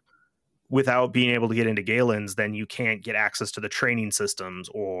because without being able to get into Galen's, then you can't get access to the training systems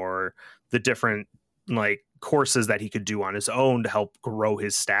or the different like courses that he could do on his own to help grow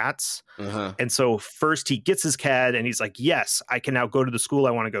his stats. And so first he gets his CAD and he's like, yes, I can now go to the school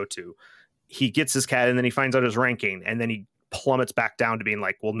I want to go to. He gets his CAD and then he finds out his ranking, and then he plummets back down to being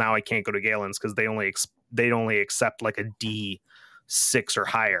like, well, now I can't go to Galen's because they only accept like a D6 or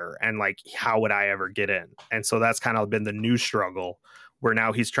higher, and like, how would I ever get in? And so that's kind of been the new struggle, where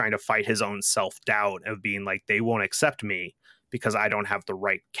now he's trying to fight his own self-doubt of being like, they won't accept me because I don't have the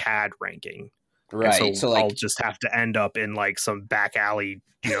right CAD ranking. Right. And so like, I'll just have to end up in like some back alley,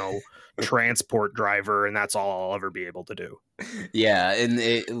 transport driver, and that's all I'll ever be able to do. Yeah.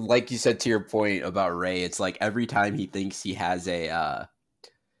 And like you said, to your point about Ray, it's like every time he thinks he has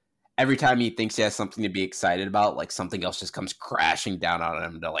something to be excited about, like something else just comes crashing down on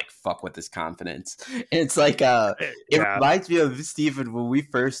him to like fuck with his confidence. And it's like it reminds me of, Stephen, when we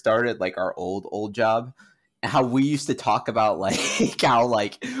first started like our old job, how we used to talk about like how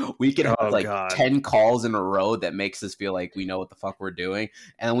like we could have 10 calls in a row that makes us feel like we know what the fuck we're doing,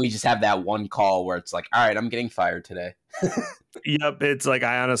 and we just have that one call where it's like, all right, I'm getting fired today. Yep. It's like,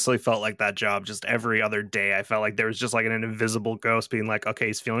 I honestly felt like that job just every other day. I felt like there was just like an invisible ghost being like, okay,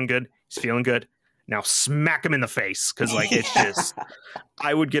 he's feeling good, now smack him in the face. Because like, it's just,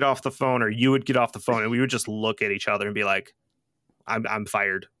 I would get off the phone or you would get off the phone and we would just look at each other and be like, I'm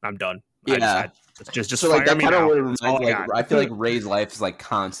fired, I'm done. Yeah. Just so like, fire me now. I feel like Ray's life is like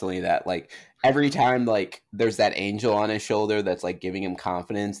constantly that, like every time like there's that angel on his shoulder that's like giving him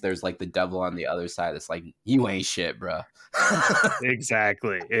confidence, there's like the devil on the other side that's like, you ain't shit, bro.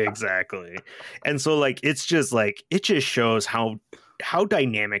 Exactly. And so like, it's just like, it just shows how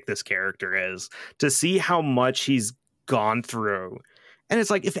dynamic this character is, to see how much he's gone through. And it's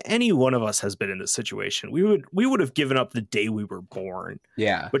like, if any one of us has been in this situation, we would have given up the day we were born.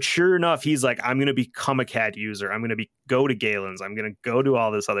 Yeah. But sure enough, he's like, I'm going to become a CAD user. I'm going to go to Galen's. I'm going to go do all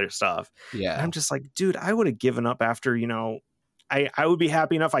this other stuff. Yeah. And I'm just like, dude, I would have given up after, I would be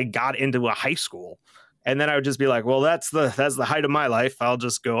happy enough I got into a high school. And then I would just be like, well, that's the height of my life. I'll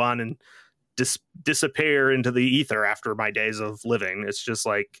just go on and disappear into the ether after my days of living. It's just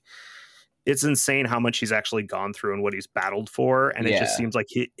like, it's insane how much he's actually gone through and what he's battled for. And it just seems like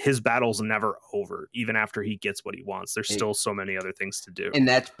his battle's never over. Even after he gets what he wants, there's still so many other things to do. And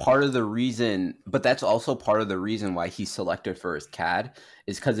that's part of the reason, but that's also part of the reason why he's selected for his CAD,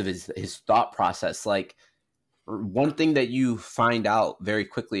 is because of his thought process. Like, one thing that you find out very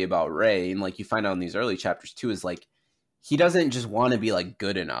quickly about Ray, and like you find out in these early chapters too, is like, he doesn't just want to be like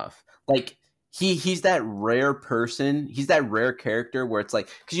good enough. Like, he's that rare person. He's that rare character where it's like,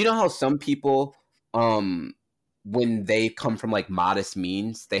 because you know how some people, when they come from like modest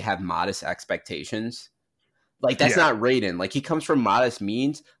means, they have modest expectations. Like, that's not Raiden. Like, he comes from modest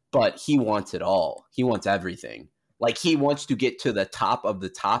means, but he wants it all. He wants everything. Like, he wants to get to the top of the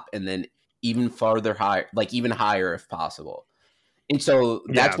top and then even farther higher, like even higher if possible. And so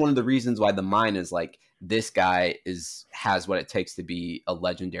that's one of the reasons why the mine is like, this guy has what it takes to be a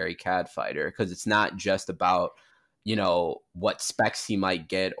legendary CAD fighter, because it's not just about, what specs he might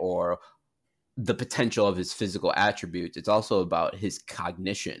get or the potential of his physical attributes. It's also about his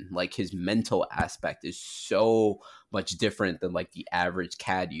cognition. Like, his mental aspect is so much different than like the average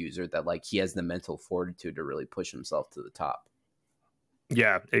CAD user, that like he has the mental fortitude to really push himself to the top.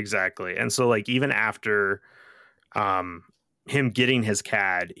 Yeah, exactly. And so like, even after him getting his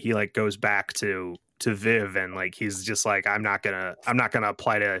CAD, he like goes back to Viv, and like, he's just like, I'm not gonna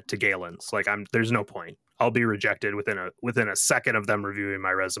apply to Galen's. Like, there's no point. I'll be rejected within a second of them reviewing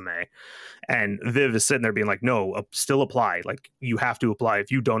my resume. And Viv is sitting there being like, no, still apply. Like, you have to apply. If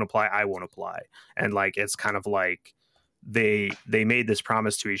you don't apply, I won't apply. And like, it's kind of like they made this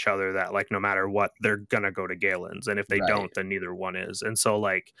promise to each other that like, no matter what, they're gonna go to Galen's, and if they don't, then neither one is. And so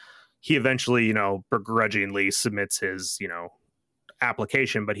like, he eventually, begrudgingly submits his,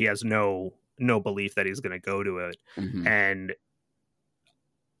 application, but he has no belief that he's going to go to it. Mm-hmm. And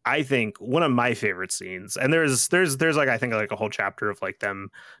I think one of my favorite scenes, and there's like, I think like a whole chapter of like them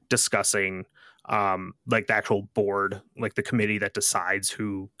discussing like the actual board, like the committee that decides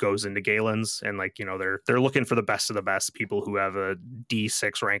who goes into Galen's, and like, they're looking for the best of the best people who have a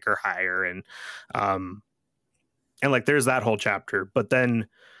D6 rank or higher. And like, there's that whole chapter. But then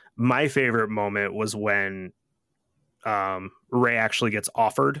my favorite moment was when Ray actually gets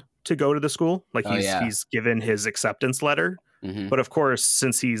offered to go to the school. Like, he's given his acceptance letter. Mm-hmm. But of course,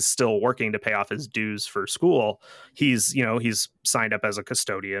 since he's still working to pay off his dues for school, he's signed up as a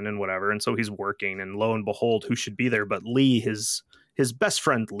custodian and whatever. And so he's working, and lo and behold, who should be there but Lee, his his best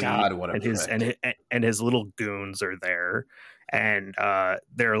friend Lee God, what a and his prick. and his little goons are there, and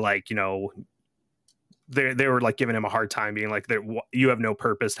they're like, you know, they were like giving him a hard time, being like, you have no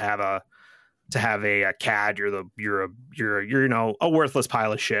purpose to have a CAD. You're you know, a worthless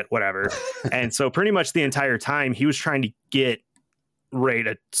pile of shit, whatever. And so pretty much the entire time he was trying to get Ray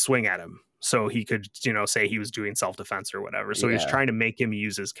to swing at him so he could, you know, say he was doing self-defense or whatever. So he's trying to make him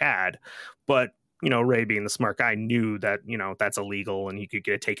use his CAD, but you know, Ray, being the smart guy, knew that, you know, that's illegal and he could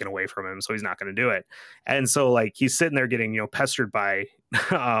get it taken away from him, so he's not going to do it. And so like he's sitting there getting, you know, pestered by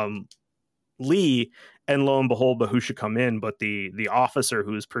Lee, and lo and behold, but who should come in but the officer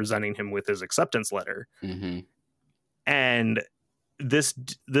who's presenting him with his acceptance letter. Mm-hmm. And this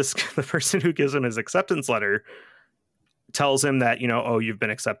the person who gives him his acceptance letter tells him that, you know, oh, you've been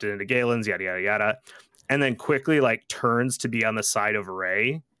accepted into Galen's, yada yada yada, and then quickly like turns to be on the side of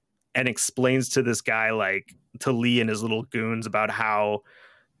Ray and explains to this guy, like to Lee and his little goons, about how,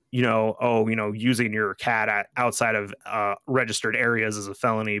 you know, oh, you know, using your CAD outside of registered areas is a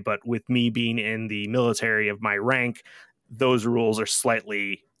felony, but with me being in the military of my rank, those rules are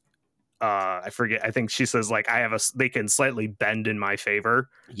slightly, I forget. I think she says like they can slightly bend in my favor,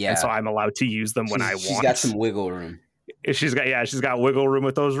 and so I'm allowed to use them when I want. She's got some wiggle room. She's got wiggle room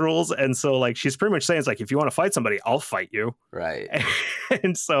with those rules, and so like she's pretty much saying, it's like, if you want to fight somebody, I'll fight you, right?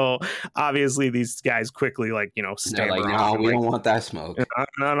 And so obviously these guys quickly, like, you know, stand like, no, we don't want that smoke.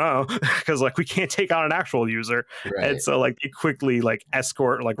 No, because like we can't take on an actual user, right. And so like they quickly like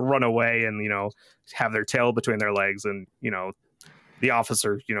escort, like run away, and, you know, have their tail between their legs, and, you know, the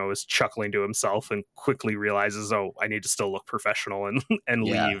officer, you know, is chuckling to himself and quickly realizes, oh, I need to still look professional and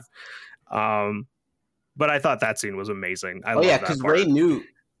leave. But I thought that scene was amazing. Because Ray knew,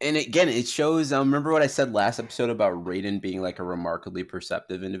 and again, it shows. Remember what I said last episode about Raiden being like a remarkably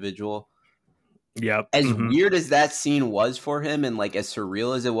perceptive individual. Yep. As weird as that scene was for him, and like as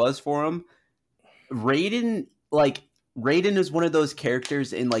surreal as it was for him, Raiden is one of those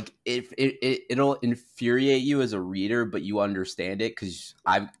characters, and like it'll infuriate you as a reader, but you understand it because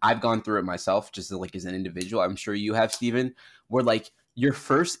I've gone through it myself, just like as an individual. I'm sure you have, Steven, where like your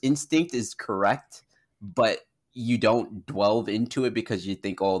first instinct is correct, but you don't delve into it because you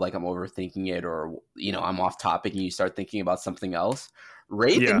think, oh, like I'm overthinking it, or, you know, I'm off topic, and you start thinking about something else.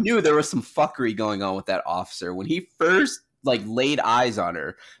 Raiden knew there was some fuckery going on with that officer when he first like laid eyes on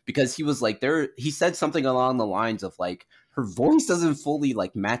her, because he was like, he said something along the lines of like, her voice doesn't fully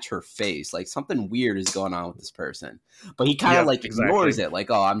like match her face, like something weird is going on with this person, but he kind of ignores it, like,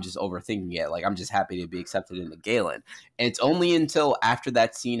 oh, I'm just overthinking it, like I'm just happy to be accepted into Galen. And it's only until after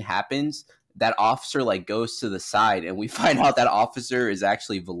that scene happens that officer like goes to the side, and we find out that officer is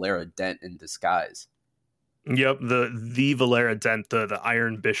actually Valera Dent in disguise. Yep, the Valera Dent, the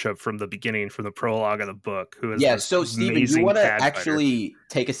Iron Bishop from the beginning, from the prologue of the book. Who is so Steven, you want to actually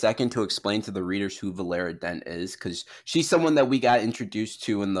take a second to explain to the readers who Valera Dent is, because she's someone that we got introduced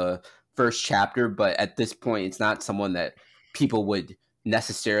to in the first chapter, but at this point, it's not someone that people would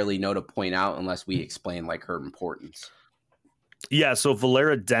necessarily know to point out unless we explain like her importance. Yeah, so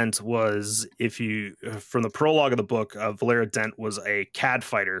Valera Dent was, from the prologue of the book, Valera Dent was a CAD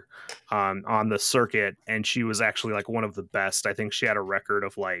fighter on the circuit, and she was actually like one of the best. I think she had a record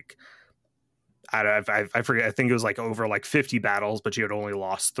of like, I forget, I think it was like over like 50 battles, but she had only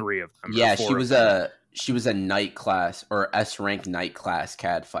lost 3 of them. Yeah, she was a night class or S rank night class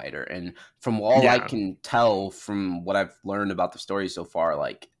CAD fighter, and from all I can tell from what I've learned about the story so far,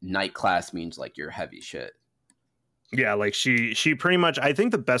 like night class means like you're heavy shit. Yeah, like she pretty much, I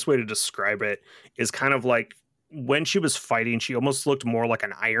think the best way to describe it is kind of like when she was fighting, she almost looked more like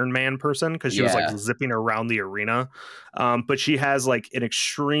an Iron Man person, because she was like zipping around the arena. But she has like an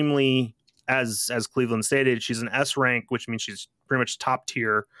extremely, as Cleveland stated, she's an S rank, which means she's pretty much top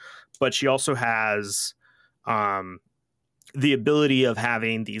tier. But she also has the ability of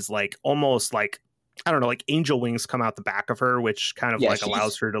having these like almost like, I don't know, like angel wings come out the back of her, which kind of like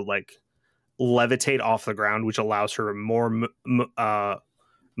allows her to like levitate off the ground, which allows her more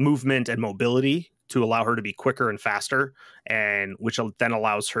movement and mobility to allow her to be quicker and faster, and which then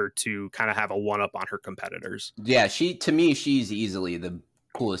allows her to kind of have a one-up on her competitors. Yeah, to me, she's easily the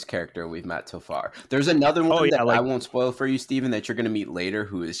coolest character we've met so far. There's another one that I won't spoil for you, Steven, that you're going to meet later,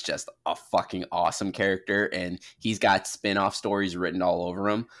 who is just a fucking awesome character, and he's got spin-off stories written all over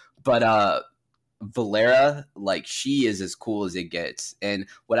him. But Valera, like, she is as cool as it gets. And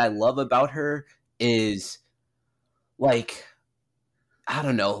what I love about her is, like, I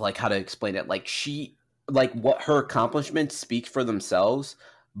don't know, like, how to explain it. Like, what her accomplishments speak for themselves,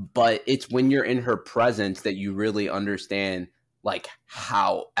 but it's when you're in her presence that you really understand like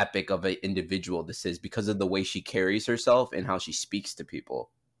how epic of an individual this is because of the way she carries herself and how she speaks to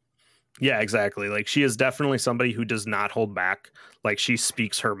people. Yeah, exactly. Like she is definitely somebody who does not hold back. Like she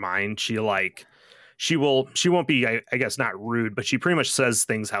speaks her mind. She won't be, I guess, not rude, but she pretty much says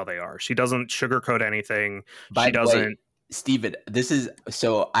things how they are. She doesn't sugarcoat anything. By She the way, doesn't. Steven, this is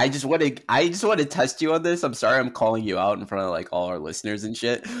so I just want to test you on this. I'm sorry I'm calling you out in front of like all our listeners and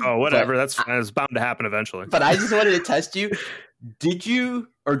shit. Oh, whatever. That's fine. It's bound to happen eventually. But I just wanted to test you. Did you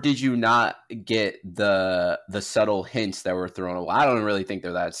or did you not get the subtle hints that were thrown away? I don't really think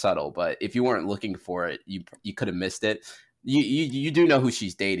they're that subtle, but if you weren't looking for it, you could have missed it. You do know who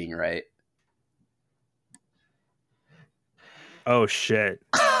she's dating, right? Oh shit.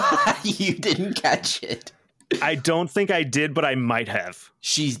 You didn't catch it. I don't think I did, but I might have.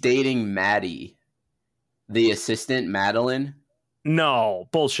 She's dating Maddie, the assistant, Madeline. No,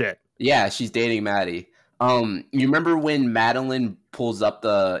 bullshit. Yeah, she's dating Maddie. You remember when Madeline pulls up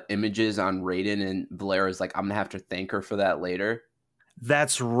the images on Raiden and Valera's like, I'm gonna have to thank her for that later?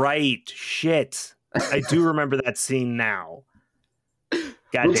 That's right. Shit. I do remember that scene now.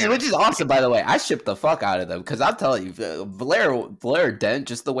 Which is awesome, by the way. I ship the fuck out of them because I'm telling you, Valera Dent,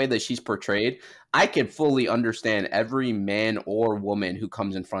 just the way that she's portrayed, I can fully understand every man or woman who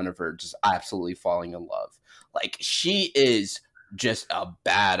comes in front of her just absolutely falling in love. Like, she is just a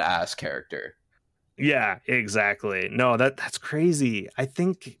badass character. Yeah, exactly. No, that's crazy. I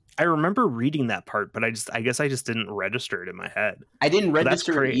think I remember reading that part, but I guess I just didn't register it in my head. I didn't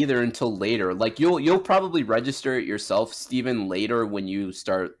register it either until later. Like you'll probably register it yourself, Steven, later when you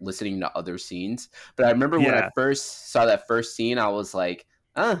start listening to other scenes. But I remember when I first saw that first scene, I was like,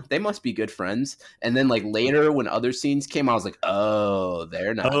 they must be good friends. And then like later when other scenes came, I was like, oh,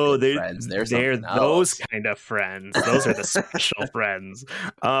 they're not good friends. They're those kind of friends. Those are the special friends.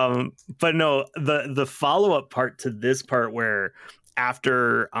 But no, the follow-up part to this part where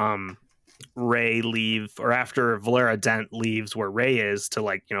after Ray leave, or after Valera Dent leaves where Ray is to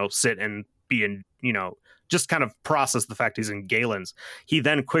like, sit and be in, just kind of process the fact he's in Galen's, he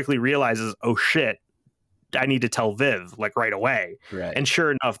then quickly realizes, oh shit, I need to tell Viv like right away. Right. And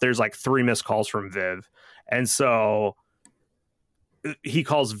sure enough, there's like 3 missed calls from Viv. And so he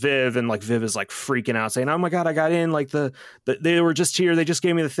calls Viv, and like Viv is like freaking out saying, oh my God, I got in, like they were just here. They just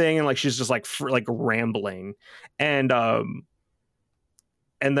gave me the thing. And like, she's just like, rambling. And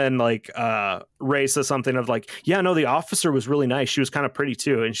then like Ray says something of like, yeah, no, the officer was really nice. She was kind of pretty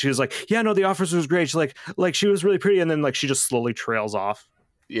too. And she was like, yeah, no, the officer was great. She's like she was really pretty. And then like she just slowly trails off.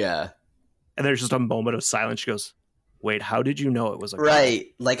 Yeah. And there's just a moment of silence. She goes, wait, how did you know it was a girl? Right?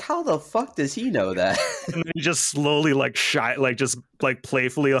 Like, how the fuck does he know that? And then he just slowly just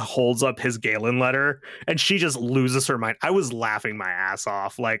playfully holds up his Galen letter, and she just loses her mind. I was laughing my ass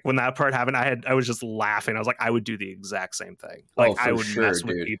off. Like when that part happened, I was just laughing. I was like, I would do the exact same thing. Like I would mess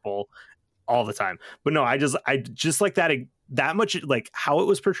with people all the time. But no, I just like that much, like how it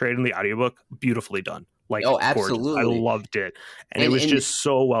was portrayed in the audiobook, beautifully done. Like, oh, absolutely. Gorgeous. I loved it. And it was just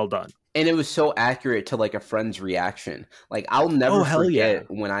so well done. And it was so accurate to like a friend's reaction. Like I'll never forget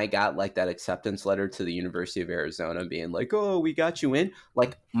when I got like that acceptance letter to the University of Arizona being like, oh, we got you in.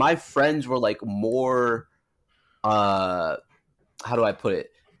 Like my friends were like more, how do I put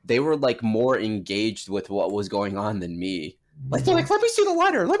it? They were like more engaged with what was going on than me. Like they're like, let me see the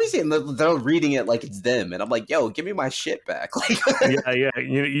letter, let me see it. And they're reading it like it's them, and I'm like, yo, give me my shit back. Like, yeah.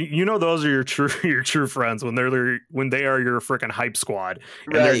 You know, those are your true friends when they are your freaking hype squad,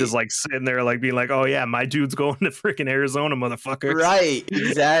 and they're just like sitting there like being like, oh yeah, my dude's going to freaking Arizona, motherfucker. Right,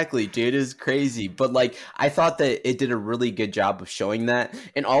 exactly, dude, is crazy. But like, I thought that it did a really good job of showing that.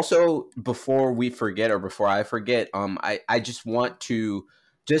 And also, before I forget, I just want to,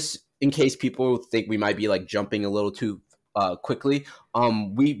 just in case people think we might be like jumping a little too quickly,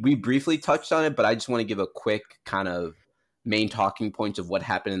 we briefly touched on it, but I just want to give a quick kind of main talking points of what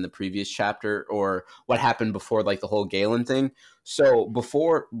happened in the previous chapter, or what happened before like the whole Galen thing. So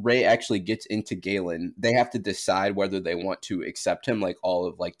before Ray actually gets into Galen, they have to decide whether they want to accept him, like all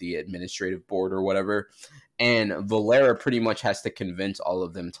of like the administrative board or whatever, and Valera pretty much has to convince all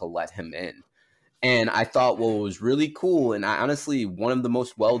of them to let him in. And I thought what was really cool, and honestly, one of the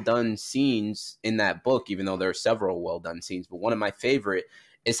most well-done scenes in that book, even though there are several well-done scenes, but one of my favorite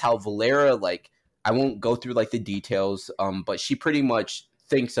is how Valera, like, I won't go through, like, the details, but she pretty much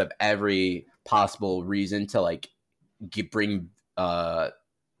thinks of every possible reason to, like, bring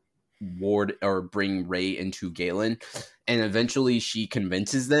Ward or bring Ray into Galen, and eventually she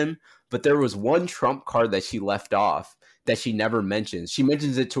convinces them, but there was one trump card that she left off. that she never mentions. She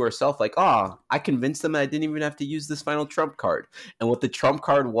mentions it to herself, like, "Oh, I convinced them I didn't even have to use this final trump card." And what the trump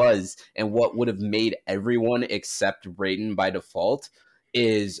card was, and what would have made everyone except Raiden by default,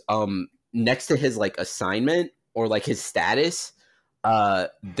 is next to his like assignment or like his status,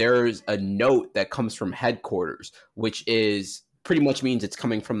 there's a note that comes from headquarters, which is pretty much means it's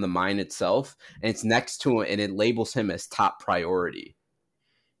coming from the mine itself, and it's next to him, and it labels him as top priority.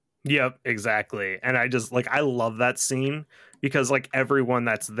 Yep, exactly. And I just like, I love that scene because like everyone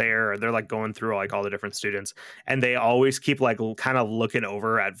that's there, they're like going through like all the different students, and they always keep like kind of looking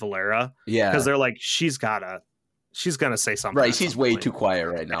over at Valera. Yeah, because they're like, she's gonna say something, right? She's way too quiet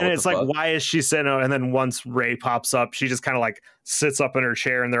right now, and it's like, why is she sitting? And then once Ray pops up, she just kind of like sits up in her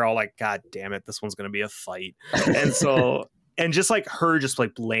chair, and they're all like, God damn it, this one's gonna be a fight. And so and just like her just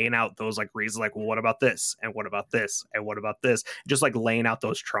like laying out those like reasons, like, well, what about this, and what about this, and what about this, just like laying out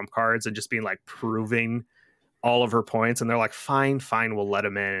those trump cards and just being like proving all of her points. And they're like, fine, we'll let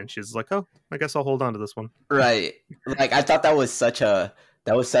him in. And she's like, oh, I guess I'll hold on to this one. Right. Like, I thought that was such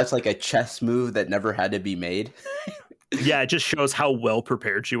like a chess move that never had to be made. Yeah, it just shows how well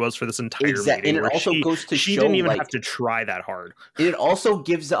prepared she was for this entire meeting. And it also goes to she show, didn't even like, have to try that hard. It also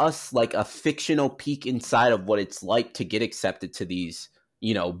gives us like a fictional peek inside of what it's like to get accepted to these,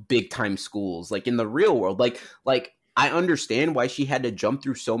 you know, big time schools. Like in the real world, like I understand why she had to jump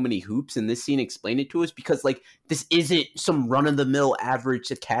through so many hoops, and this scene explained it to us, because like this isn't some run of the mill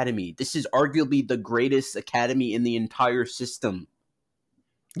average academy. This is arguably the greatest academy in the entire system.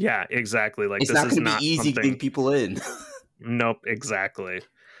 Yeah, exactly. Like, it's this not going to be easy getting people in. Nope, exactly.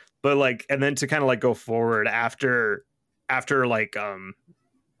 But like, and then to kind of like go forward after like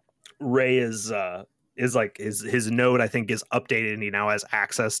Ray is like his node, I think, is updated, and he now has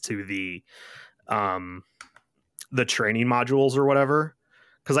access to the training modules or whatever,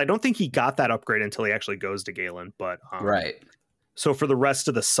 because I don't think he got that upgrade until he actually goes to Galen. But right. So for the rest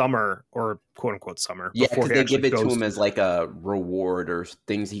of the summer, or quote unquote summer, yeah, because they give it to him as like a reward or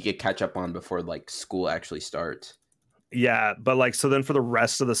things he could catch up on before like school actually starts. Yeah, but like, so then for the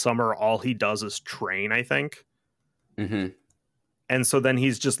rest of the summer, all he does is train, I think. Mm-hmm. And so then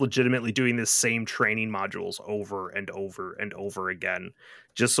he's just legitimately doing the same training modules over and over and over again,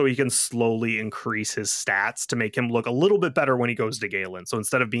 just so he can slowly increase his stats to make him look a little bit better when he goes to Galen. So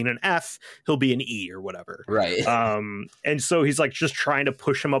instead of being an F, he'll be an E or whatever. Right. And so he's like just trying to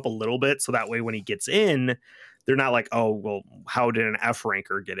push him up a little bit, so that way when he gets in, they're not like, oh, well, how did an F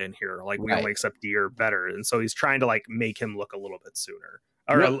ranker get in here? Like, we only accept D or better. And so he's trying to like make him look a little bit sooner,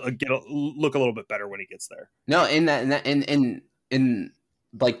 or look a little bit better when he gets there. No, and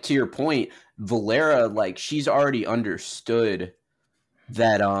like, to your point, Valera, like, she's already understood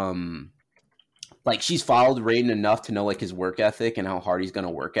that like, she's followed Raiden enough to know like his work ethic and how hard he's going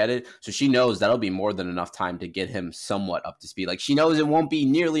to work at it. So she knows that'll be more than enough time to get him somewhat up to speed. Like, she knows it won't be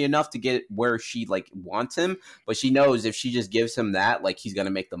nearly enough to get where she like wants him, but she knows if she just gives him that, like, he's going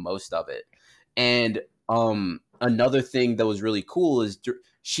to make the most of it. And another thing that was really cool is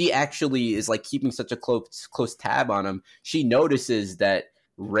she actually is like keeping such a close tab on him. She notices that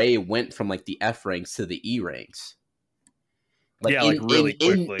Ray went from like the F ranks to the E ranks. Like, yeah, like really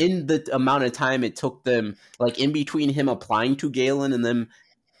quickly. In the amount of time it took them, like in between him applying to Galen and them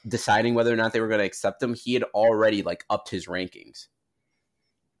deciding whether or not they were going to accept him, he had already like upped his rankings.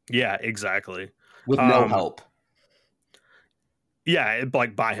 Yeah, exactly. With no help. Yeah,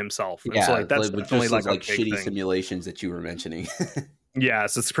 like by himself. Yeah, so, like, that's definitely like shitty thing. Simulations that you were mentioning. Yeah,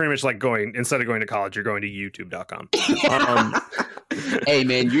 so it's pretty much like instead of going to college, you're going to youtube.com. Hey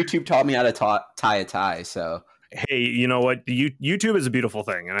man, YouTube taught me how to tie a tie, so hey, you know what? YouTube is a beautiful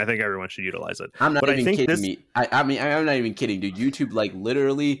thing, and I think everyone should utilize it. I'm not even kidding. I mean, I'm not even kidding, dude. YouTube, like,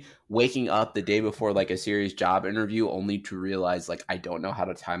 literally waking up the day before like a serious job interview, only to realize like I don't know how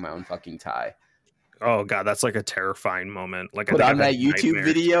to tie my own fucking tie. Oh god, that's like a terrifying moment. Like, put on that YouTube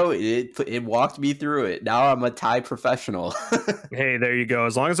video, it walked me through it. Now I'm a tie professional. Hey, there you go.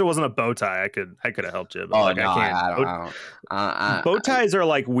 As long as it wasn't a bow tie, I could have helped you. But oh like, no, I can't. Bow ties are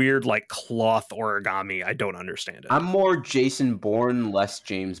like weird, like cloth origami. I don't understand it. I'm more Jason Bourne, less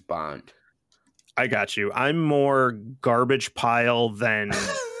James Bond. I got you. I'm more garbage pile than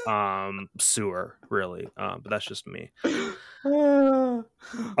sewer, really. But that's just me.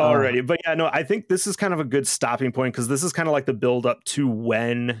 Alrighty, but yeah, no, I think this is kind of a good stopping point, because this is kind of like the build up to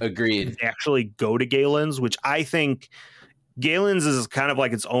when agreed they actually go to Galen's, which I think Galen's is kind of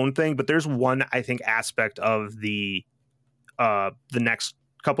like its own thing. But there's one, I think, aspect of the next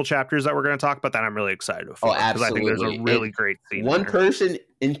couple chapters that we're going to talk about that I'm really excited for. Oh, absolutely! Because I think there's a really great scene. One person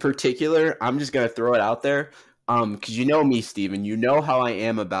in particular, I'm just going to throw it out there, because you know me, Steven. You know how I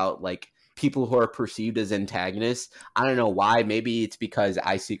am about like people who are perceived as antagonists. I don't know why. Maybe it's because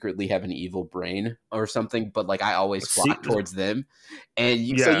I secretly have an evil brain or something, but like I always flock towards them.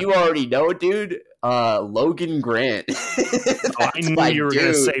 And so you already know, dude, Logan Grant. I knew you were going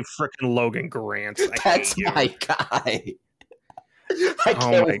to say freaking Logan Grant. That's my guy. I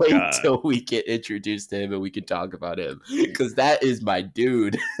can't wait till we get introduced to him and we can talk about him, because that is my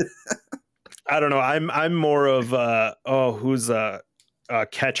dude. I don't know. I'm more of who's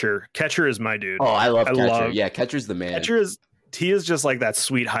Catcher. Catcher is my dude. Oh, I love Catcher. Yeah, Catcher's the man. He is just like that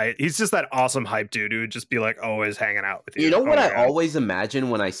sweet hype. He's just that awesome hype dude who would just be like always hanging out with you. You know what I always imagine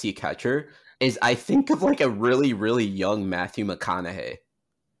when I see Catcher is I think of like a really, really young Matthew McConaughey.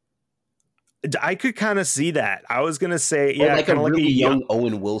 I could kind of see that. I was gonna say, or like a really young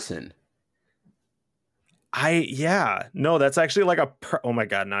Owen Wilson. No, that's actually like oh my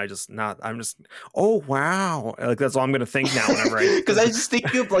god, oh wow, like that's all I'm gonna think now whenever because I just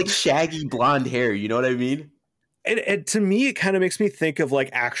think of like shaggy blonde hair, you know what I mean? And to me it kind of makes me think of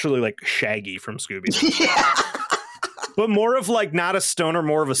like actually like Shaggy from Scooby. Yeah. But more of like not a stoner,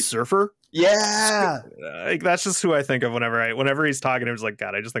 more of a surfer. Yeah, like that's just who I think of whenever he's talking. I was like,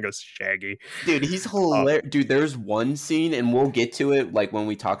 God, I just think of Shaggy. Dude, he's hilarious. Dude, there's one scene, and we'll get to it like when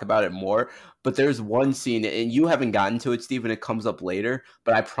we talk about it more. But there's one scene, and you haven't gotten to it, Steve, and it comes up later.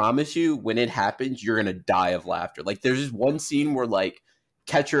 But I promise you, when it happens, you're gonna die of laughter. Like there's just one scene where like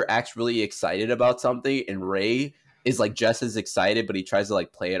Catcher acts really excited about something, and Ray is like just as excited, but he tries to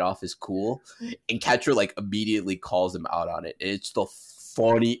like play it off as cool, and Catcher like immediately calls him out on it. It's the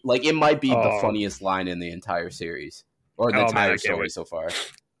funny, like it might be the funniest line in the entire series or the entire story so far.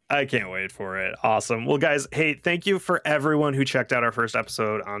 I can't wait for it. Awesome. Well, guys, hey, thank you for everyone who checked out our first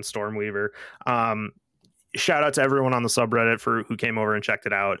episode on Stormweaver. Shout out to everyone on the subreddit who came over and checked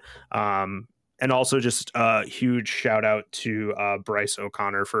it out. And also just a huge shout out to Bryce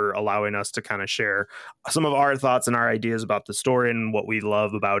O'Connor for allowing us to kind of share some of our thoughts and our ideas about the story and what we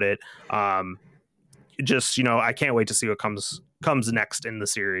love about it. Just, I can't wait to see what comes next in the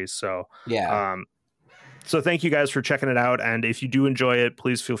series. So yeah. So thank you guys for checking it out. And if you do enjoy it,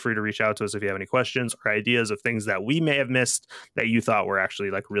 please feel free to reach out to us if you have any questions or ideas of things that we may have missed that you thought were actually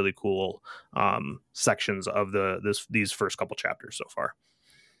like really cool sections of these first couple chapters so far.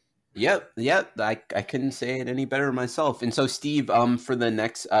 Yep. I couldn't say it any better myself. And so, Steve, for the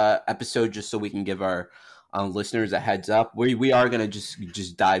next episode, just so we can give our listeners a heads up, we are going to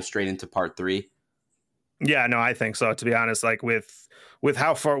just dive straight into part 3. Yeah, no, I think so. To be honest, like with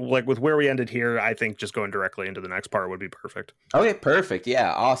how far, like with where we ended here, I think just going directly into the next part would be perfect. Okay, perfect.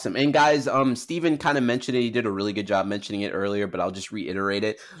 Yeah, awesome. And guys, Steven kind of mentioned it. He did a really good job mentioning it earlier, but I'll just reiterate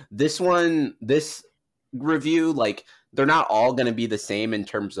it. This review, like they're not all going to be the same in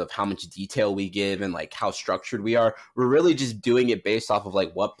terms of how much detail we give and like how structured we are. We're really just doing it based off of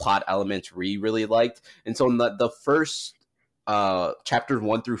like what plot elements we really liked. And so in the first chapters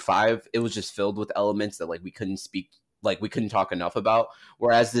 1 through 5, it was just filled with elements that like we couldn't talk enough about,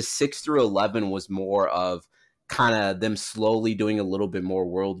 whereas the 6 through 11 was more of kind of them slowly doing a little bit more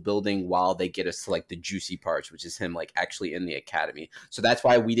world building while they get us to like the juicy parts, which is him like actually in the academy. So that's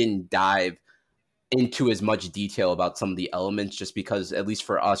why we didn't dive into as much detail about some of the elements, just because at least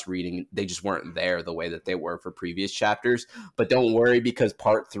for us reading, they just weren't there the way that they were for previous chapters. But don't worry, because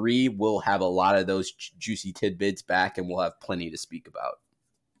part 3 will have a lot of those juicy tidbits back, and we'll have plenty to speak about.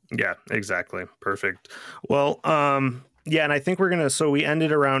 Yeah, exactly. Perfect. Well, yeah, and I think we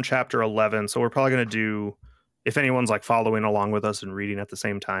ended around chapter 11, so we're probably going to do, if anyone's like following along with us and reading at the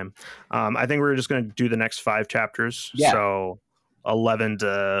same time, I think we're just going to do the next 5 chapters. Yeah. So 11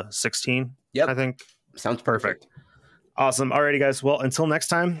 to 16. Yep. I think. Sounds perfect. Awesome. Alrighty, guys. Well, until next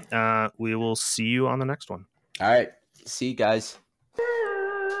time, we will see you on the next one. All right. See you guys.